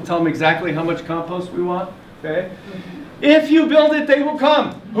for us. We'll tell them exactly how much compost we want. Okay? If you build it, they will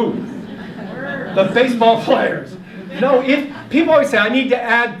come. Who? The baseball players. No, people always say, I need to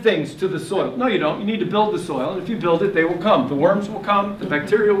add things to the soil. No, you don't. You need to build the soil. And if you build it, they will come. The worms will come. The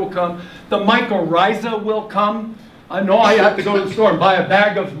bacteria will come. The mycorrhiza will come. I know I have to go to the store and buy a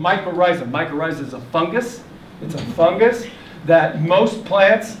bag of mycorrhiza. Mycorrhiza is a fungus. It's a fungus that most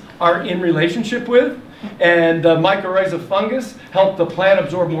plants are in relationship with. And the mycorrhiza fungus helps the plant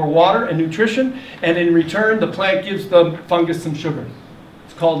absorb more water and nutrition. And in return, the plant gives the fungus some sugar.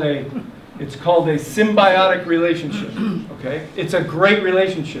 It's called a It's called a symbiotic relationship, okay? It's a great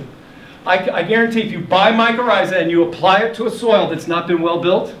relationship. I guarantee if you buy mycorrhiza and you apply it to a soil that's not been well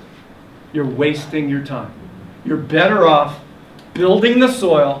built, you're wasting your time. You're better off building the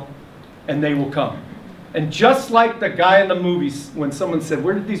soil and they will come. And just like the guy in the movies, when someone said,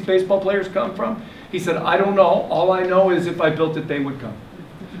 where did these baseball players come from? He said, I don't know. All I know is if I built it, they would come.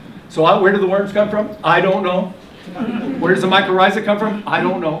 So where do the worms come from? I don't know. Where does the mycorrhiza come from? I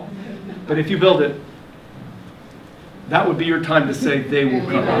don't know. But if you build it, that would be your time to say they will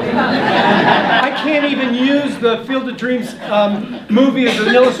come. I can't even use the Field of Dreams movie as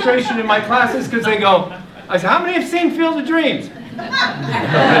an illustration in my classes because they go, I say, how many have seen Field of Dreams? And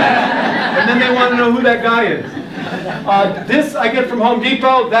then they want to know who that guy is. This I get from Home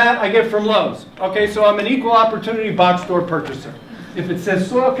Depot, that I get from Lowe's. Okay, so I'm an equal opportunity box store purchaser. If it says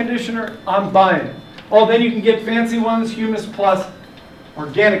soil conditioner, I'm buying it. Oh, then you can get fancy ones, Humus Plus,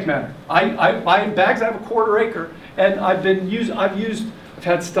 organic matter. I buy in bags. I have a 1/4 acre, and I've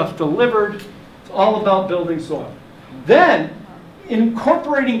had stuff delivered. It's all about building soil. Then,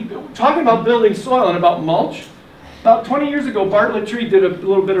 talking about building soil and about mulch, about 20 years ago, Bartlett Tree did a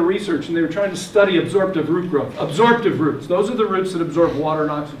little bit of research, and they were trying to study absorptive root growth. Absorptive roots. Those are the roots that absorb water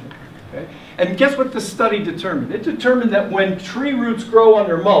and oxygen. Okay? And guess what the study determined? It determined that when tree roots grow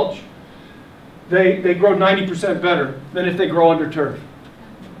under mulch, they grow 90% better than if they grow under turf.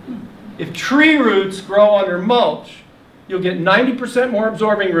 If tree roots grow under mulch, you'll get 90% more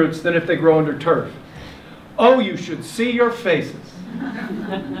absorbing roots than if they grow under turf. Oh, you should see your faces.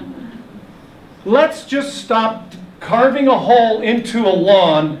 Let's just stop carving a hole into a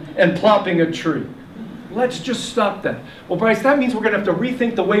lawn and plopping a tree. Let's just stop that. Well, Bryce, that means we're going to have to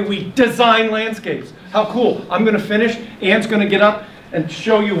rethink the way we design landscapes. How cool. I'm going to finish. Anne's going to get up and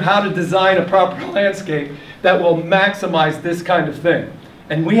show you how to design a proper landscape that will maximize this kind of thing.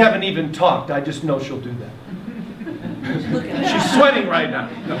 And we haven't even talked. I just know she'll do that. She's sweating right now.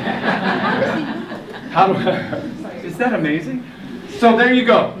 No. Is that amazing? So there you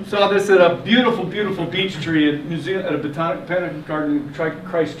go. Saw this at a beautiful, beautiful beech tree at a botanic garden,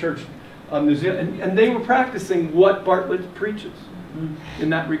 Christchurch, New Zealand. And they were practicing what Bartlett preaches in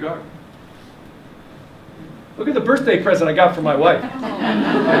that regard. Look at the birthday present I got for my wife.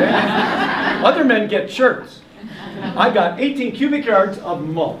 Okay? Other men get shirts. I got 18 cubic yards of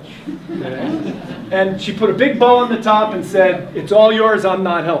mulch. Okay? And she put a big bow on the top and said, it's all yours, I'm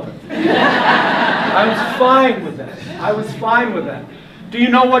not helping. I was fine with that. I was fine with that. Do you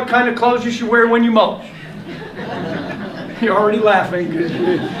know what kind of clothes you should wear when you mulch? You're already laughing because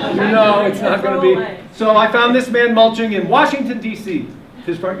you know it's not going to be. So I found this man mulching in Washington, D.C.,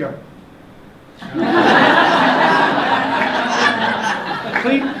 his front yard.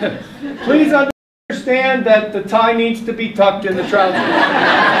 Please understand that the tie needs to be tucked in the trousers.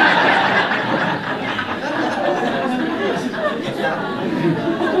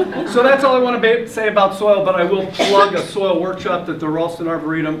 So that's all I want to say about soil, but I will plug a soil workshop that the Ralston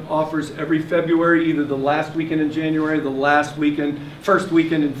Arboretum offers every February, either the last weekend in January, first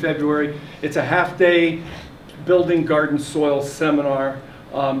weekend in February. It's a half-day building garden soil seminar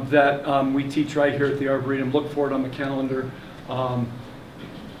that we teach right here at the Arboretum. Look for it on the calendar.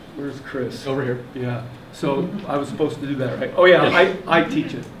 Where's Chris? Over here. Yeah. So I was supposed to do that, right? Oh yeah, I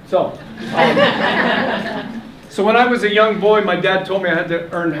teach it. So. So when I was a young boy, my dad told me I had to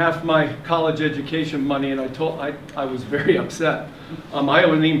earn half my college education money, and I was very upset. I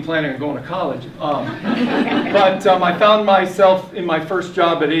wasn't even planning on going to college. But I found myself in my first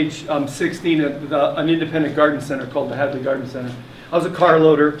job at age 16 at an independent garden center called the Hadley Garden Center. I was a car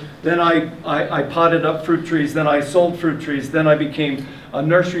loader, then I potted up fruit trees, then I sold fruit trees, then I became a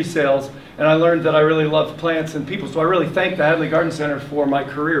nursery sales, and I learned that I really loved plants and people. So I really thank the Hadley Garden Center for my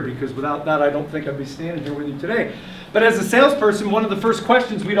career, because without that I don't think I'd be standing here with you today. But as a salesperson, one of the first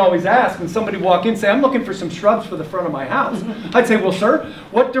questions we'd always ask when somebody walk in and say, I'm looking for some shrubs for the front of my house. I'd say, well sir,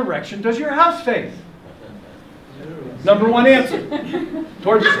 what direction does your house face? Number one answer,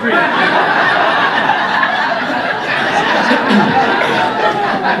 towards the street.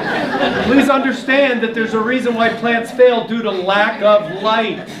 Please understand that there's a reason why plants fail due to lack of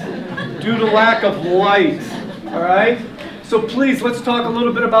light. Due to lack of light. All right? So please, let's talk a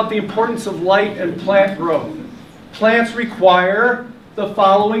little bit about the importance of light and plant growth. Plants require the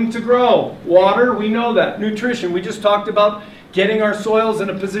following to grow. Water, we know that. Nutrition, we just talked about getting our soils in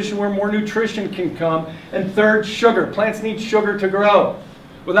a position where more nutrition can come. And third, sugar. Plants need sugar to grow.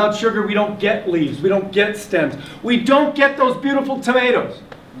 Without sugar, we don't get leaves. We don't get stems. We don't get those beautiful tomatoes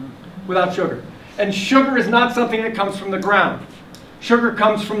without sugar. And sugar is not something that comes from the ground. Sugar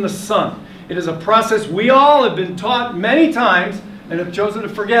comes from the sun. It is a process we all have been taught many times and have chosen to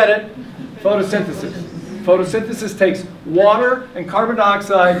forget it, photosynthesis. Photosynthesis takes water and carbon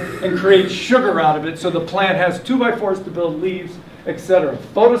dioxide and creates sugar out of it, so the plant has 2x4s to build leaves, etc.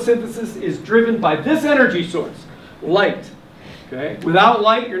 Photosynthesis is driven by this energy source, light. Okay? Without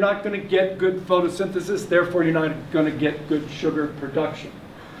light, you're not going to get good photosynthesis, therefore you're not going to get good sugar production.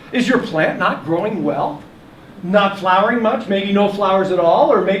 Is your plant not growing well? Not flowering much, maybe no flowers at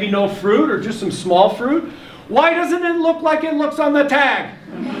all, or maybe no fruit, or just some small fruit? Why doesn't it look like it looks on the tag?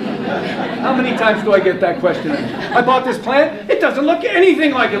 How many times do I get that question? I bought this plant, it doesn't look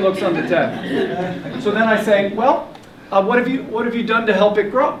anything like it looks on the tag. So then I say, well, what have you done to help it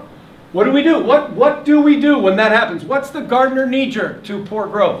grow? What do we do? What do we do when that happens? What's the gardener knee-jerk to poor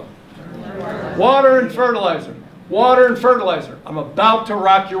growth? Water and fertilizer. Water and fertilizer. I'm about to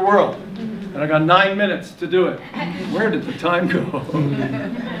rock your world. And I got 9 minutes to do it. Where did the time go?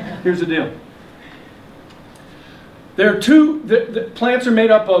 Here's the deal. There are the plants are made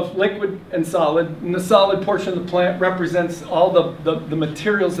up of liquid and solid, and the solid portion of the plant represents all the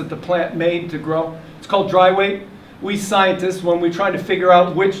materials that the plant made to grow. It's called dry weight. We scientists, when we try to figure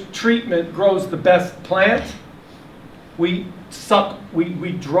out which treatment grows the best plant, we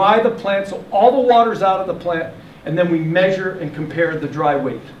dry the plant so all the water's out of the plant, and then we measure and compare the dry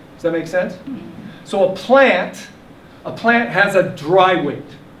weight. Does that make sense? So a plant has a dry weight.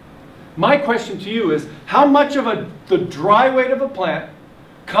 My question to you is, how much of the dry weight of a plant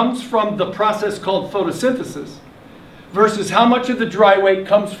comes from the process called photosynthesis versus how much of the dry weight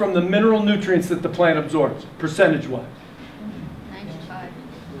comes from the mineral nutrients that the plant absorbs, percentage-wise? 95.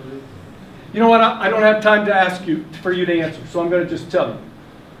 You know what? I don't have time to ask you for you to answer, so I'm going to just tell you.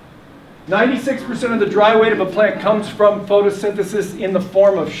 96% of the dry weight of a plant comes from photosynthesis in the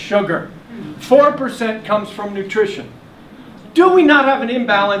form of sugar. 4% comes from nutrition. Do we not have an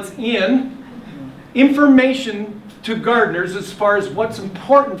imbalance in information to gardeners as far as what's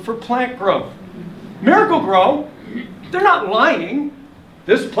important for plant growth? Miracle-Gro, they're not lying.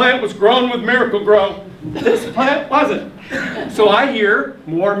 This plant was grown with Miracle-Gro. This plant wasn't. So I hear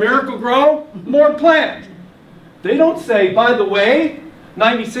more Miracle-Gro, more plant. They don't say, by the way,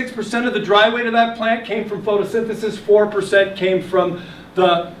 96% of the dry weight of that plant came from photosynthesis, 4% came from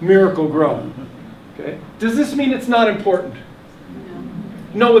the Miracle-Gro. Okay? Does this mean it's not important?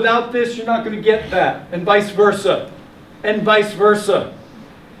 No, without this, you're not going to get that, and vice versa, and vice versa,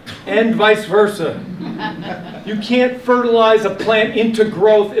 and vice versa. You can't fertilize a plant into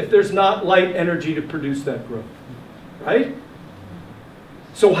growth if there's not light energy to produce that growth, right?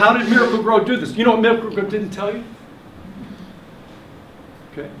 So how did Miracle-Gro do this? You know what Miracle-Gro didn't tell you?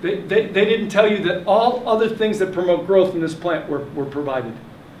 Okay. They didn't tell you that all other things that promote growth in this plant were provided.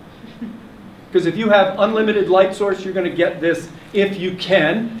 Because if you have unlimited light source, you're going to get this if you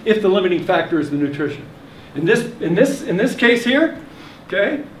can, if the limiting factor is the nutrition. In this case here,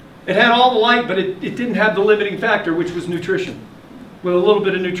 okay, it had all the light, but it didn't have the limiting factor, which was nutrition. With a little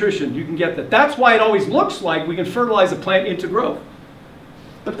bit of nutrition, you can get that. That's why it always looks like we can fertilize a plant into growth.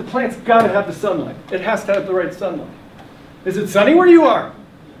 But the plant's got to have the sunlight. It has to have the right sunlight. Is it sunny where you are?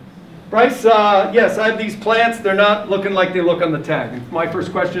 Bryce, yes, I have these plants. They're not looking like they look on the tag. And my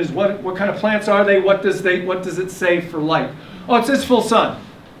first question is, what kind of plants are they? What does it say for light? Oh, it says full sun.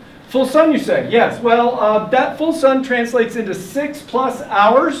 Full sun, you say? Yes. Well, that full sun translates into 6+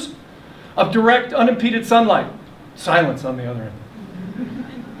 hours of direct, unimpeded sunlight. Silence on the other end.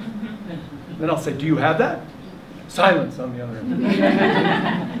 Then I'll say, do you have that? Silence on the other end.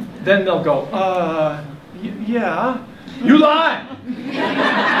 Then they'll go, yeah. You lie!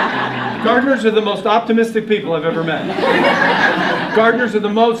 Gardeners are the most optimistic people I've ever met. Gardeners are the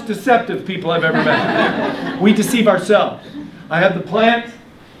most deceptive people I've ever met. We deceive ourselves. I have the plant.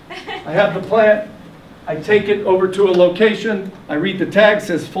 I take it over to a location. I read the tag,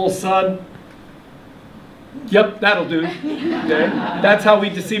 says full sun. Yep, that'll do. Okay? That's how we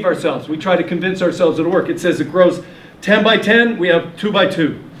deceive ourselves. We try to convince ourselves it'll work. It says it grows 10 by 10. We have 2 by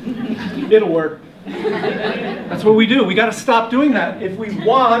 2. It'll work. That's what we do. We got to stop doing that if we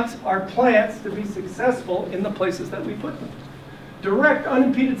want our plants to be successful in the places that we put them. Direct,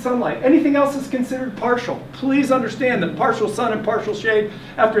 unimpeded sunlight. Anything else is considered partial. Please understand that partial sun and partial shade,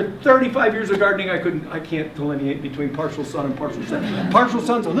 after 35 years of gardening, I can't delineate between partial sun and partial shade. Partial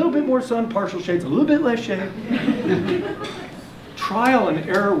sun's a little bit more sun, partial shade's a little bit less shade. Trial and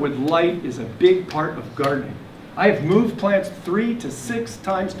error with light is a big part of gardening. I have moved plants 3 to 6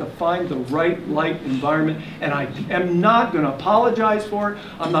 times to find the right light environment, and I am not going to apologize for it.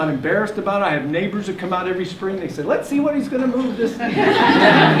 I'm not embarrassed about it. I have neighbors who come out every spring. They say, let's see what he's going to move this.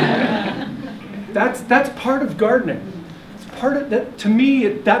 That's part of gardening. It's part of that, to me,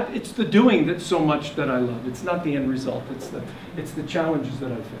 it's the doing that's so much that I love. It's not the end result. It's the challenges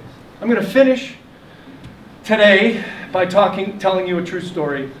that I face. I'm going to finish today by telling you a true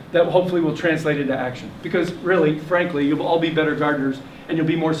story that hopefully will translate into action. Because really, frankly, you'll all be better gardeners and you'll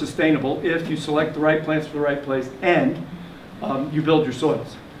be more sustainable if you select the right plants for the right place and you build your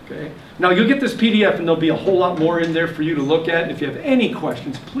soils. Okay? Now you'll get this PDF and there'll be a whole lot more in there for you to look at. If you have any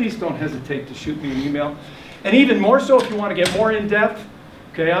questions, please don't hesitate to shoot me an email. And even more so if you want to get more in depth.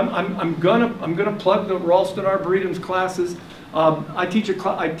 Okay, I'm gonna plug the Ralston Arboretum's classes. I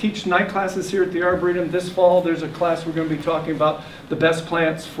teach night classes here at the Arboretum. This fall there's a class we're going to be talking about the best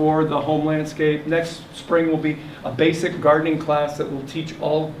plants for the home landscape. Next spring will be a basic gardening class that will teach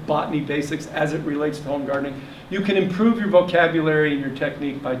all botany basics as it relates to home gardening. You can improve your vocabulary and your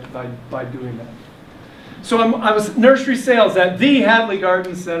technique by doing that. So I was nursery sales at the Hadley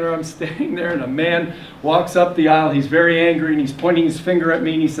Garden Center. I'm standing there and a man walks up the aisle. He's very angry and he's pointing his finger at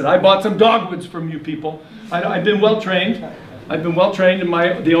me and he said, "I bought some dogwoods from you people. I've been well trained. I've been well trained, and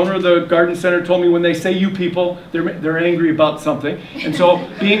the owner of the garden center told me when they say you people, they're angry about something." And so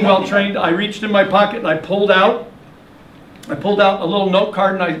being well trained, I reached in my pocket and I pulled out a little note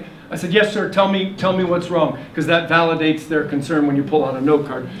card and I said, "Yes, sir, tell me what's wrong," because that validates their concern when you pull out a note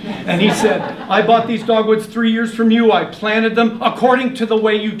card. And he said, "I bought these dogwoods 3 years from you. I planted them according to the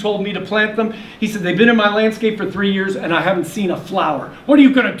way you told me to plant them." He said, "They've been in my landscape for 3 years and I haven't seen a flower. What are you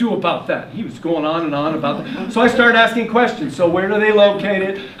going to do about that?" He was going on and on about that. So I started asking questions. So where are they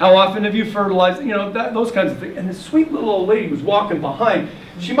located? How often have you fertilized? You know, those kinds of things. And this sweet little old lady was walking behind.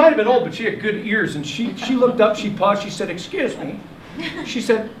 She might have been old, but she had good ears. And she looked up, she paused, she said, "Excuse me." She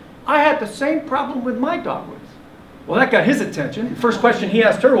said, "I had the same problem with my dogwoods." Well, that got his attention. The first question he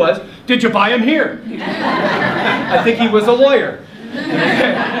asked her was, "Did you buy them here?" I think he was a lawyer.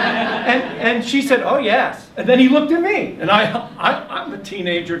 And she said, "Oh, yes." And then he looked at me. And I'm a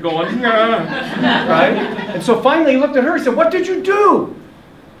teenager going, "Yeah," right? And so finally he looked at her and said, "What did you do?"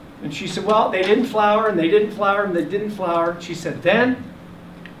 And she said, "Well, they didn't flower, and they didn't flower, and they didn't flower." She said, "Then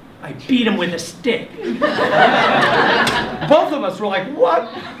I beat him with a stick." Both of us were like, "What?"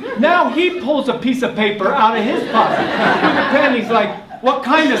 Now he pulls a piece of paper out of his pocket with a pen. He's like, "What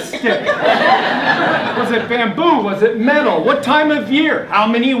kind of stick? Was it bamboo? Was it metal? What time of year? How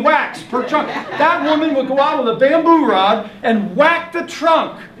many whacks per trunk?" That woman would go out with a bamboo rod and whack the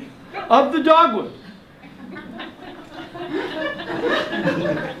trunk of the dogwood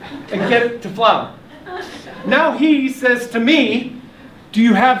and get it to flower. Now he says to me, "Do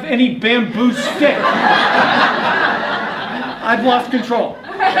you have any bamboo stick?" I've lost control.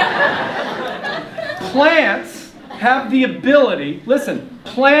 Plants have the ability, listen,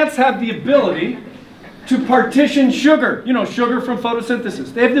 plants have the ability to partition sugar. You know, sugar from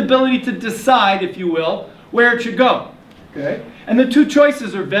photosynthesis. They have the ability to decide, if you will, where it should go. Okay? And the two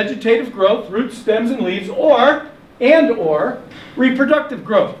choices are vegetative growth, roots, stems, and leaves, or reproductive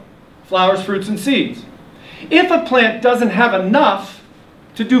growth, flowers, fruits, and seeds. If a plant doesn't have enough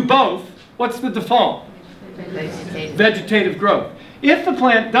to do both, what's the default? Vegetative growth. If the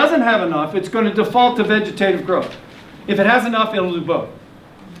plant doesn't have enough, it's going to default to vegetative growth. If it has enough, it'll do both.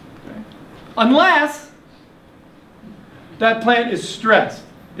 Okay? Unless that plant is stressed.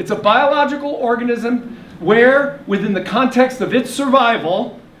 It's a biological organism where, within the context of its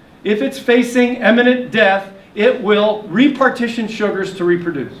survival, if it's facing imminent death, it will repartition sugars to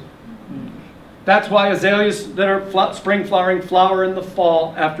reproduce. That's why azaleas that are spring flowering flower in the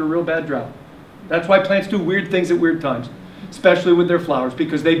fall after a real bad drought. That's why plants do weird things at weird times, especially with their flowers,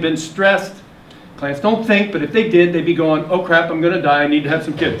 because they've been stressed. Plants don't think, but if they did, they'd be going, "Oh crap, I'm going to die, I need to have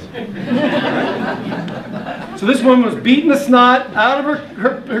some kids." So this woman was beating the snot out of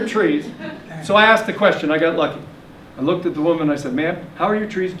her trees. So I asked the question, I got lucky. I looked at the woman and I said, "Ma'am, how are your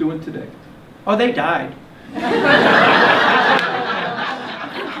trees doing today?" "Oh, they died."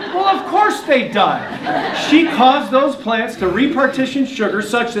 Well, of course they died. She caused those plants to repartition sugar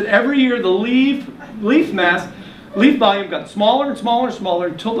such that every year the leaf volume got smaller and smaller and smaller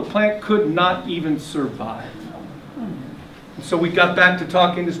until the plant could not even survive. So we got back to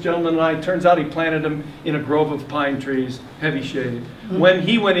talking, this gentleman and I. It turns out he planted them in a grove of pine trees, heavy shaded. When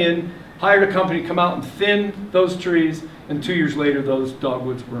he went in, hired a company to come out and thin those trees, and 2 years later those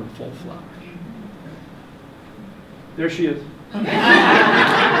dogwoods were in full flower. There she is.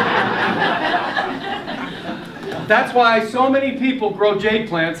 That's why so many people grow jade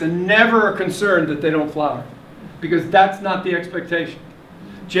plants and never are concerned that they don't flower, because that's not the expectation.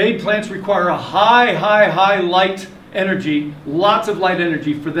 Jade plants require a high light energy, lots of light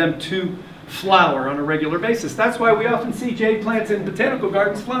energy for them to flower on a regular basis. That's why we often see jade plants in botanical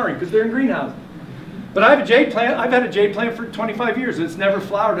gardens flowering, because they're in greenhouses. But I have a jade plant. I've had a jade plant for 25 years. It's never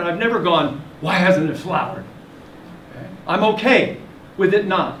flowered, and I've never gone, why hasn't it flowered? Okay. I'm okay with it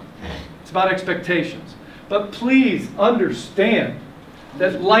not. It's about expectations. But please understand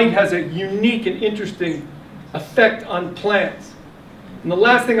that light has a unique and interesting effect on plants. And the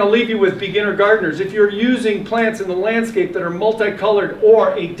last thing I'll leave you with, beginner gardeners, if you're using plants in the landscape that are multicolored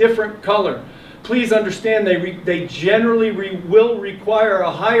or a different color, please understand they generally will require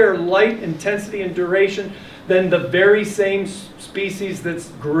a higher light intensity and duration than the very same species that's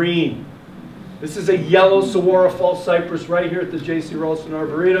green. This is a yellow saguaro false cypress right here at the J.C. Ralston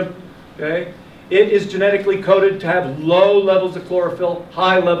Arboretum. Okay? It is genetically coded to have low levels of chlorophyll,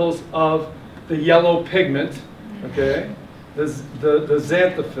 high levels of the yellow pigment, okay? The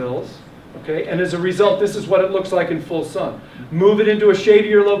xanthophylls. Okay? And as a result, this is what it looks like in full sun. Move it into a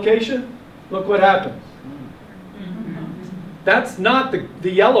shadier location, look what happens. That's not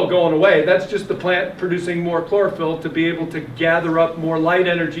the yellow going away. That's just the plant producing more chlorophyll to be able to gather up more light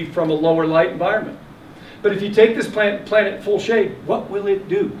energy from a lower light environment. But if you take this plant it full shade, what will it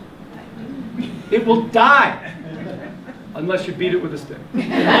do? It will die, unless you beat it with a stick.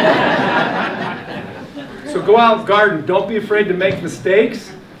 So go out and garden. Don't be afraid to make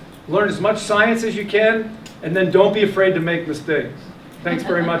mistakes. Learn as much science as you can, and then don't be afraid to make mistakes. Thanks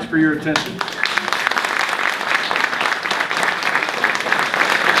very much for your attention.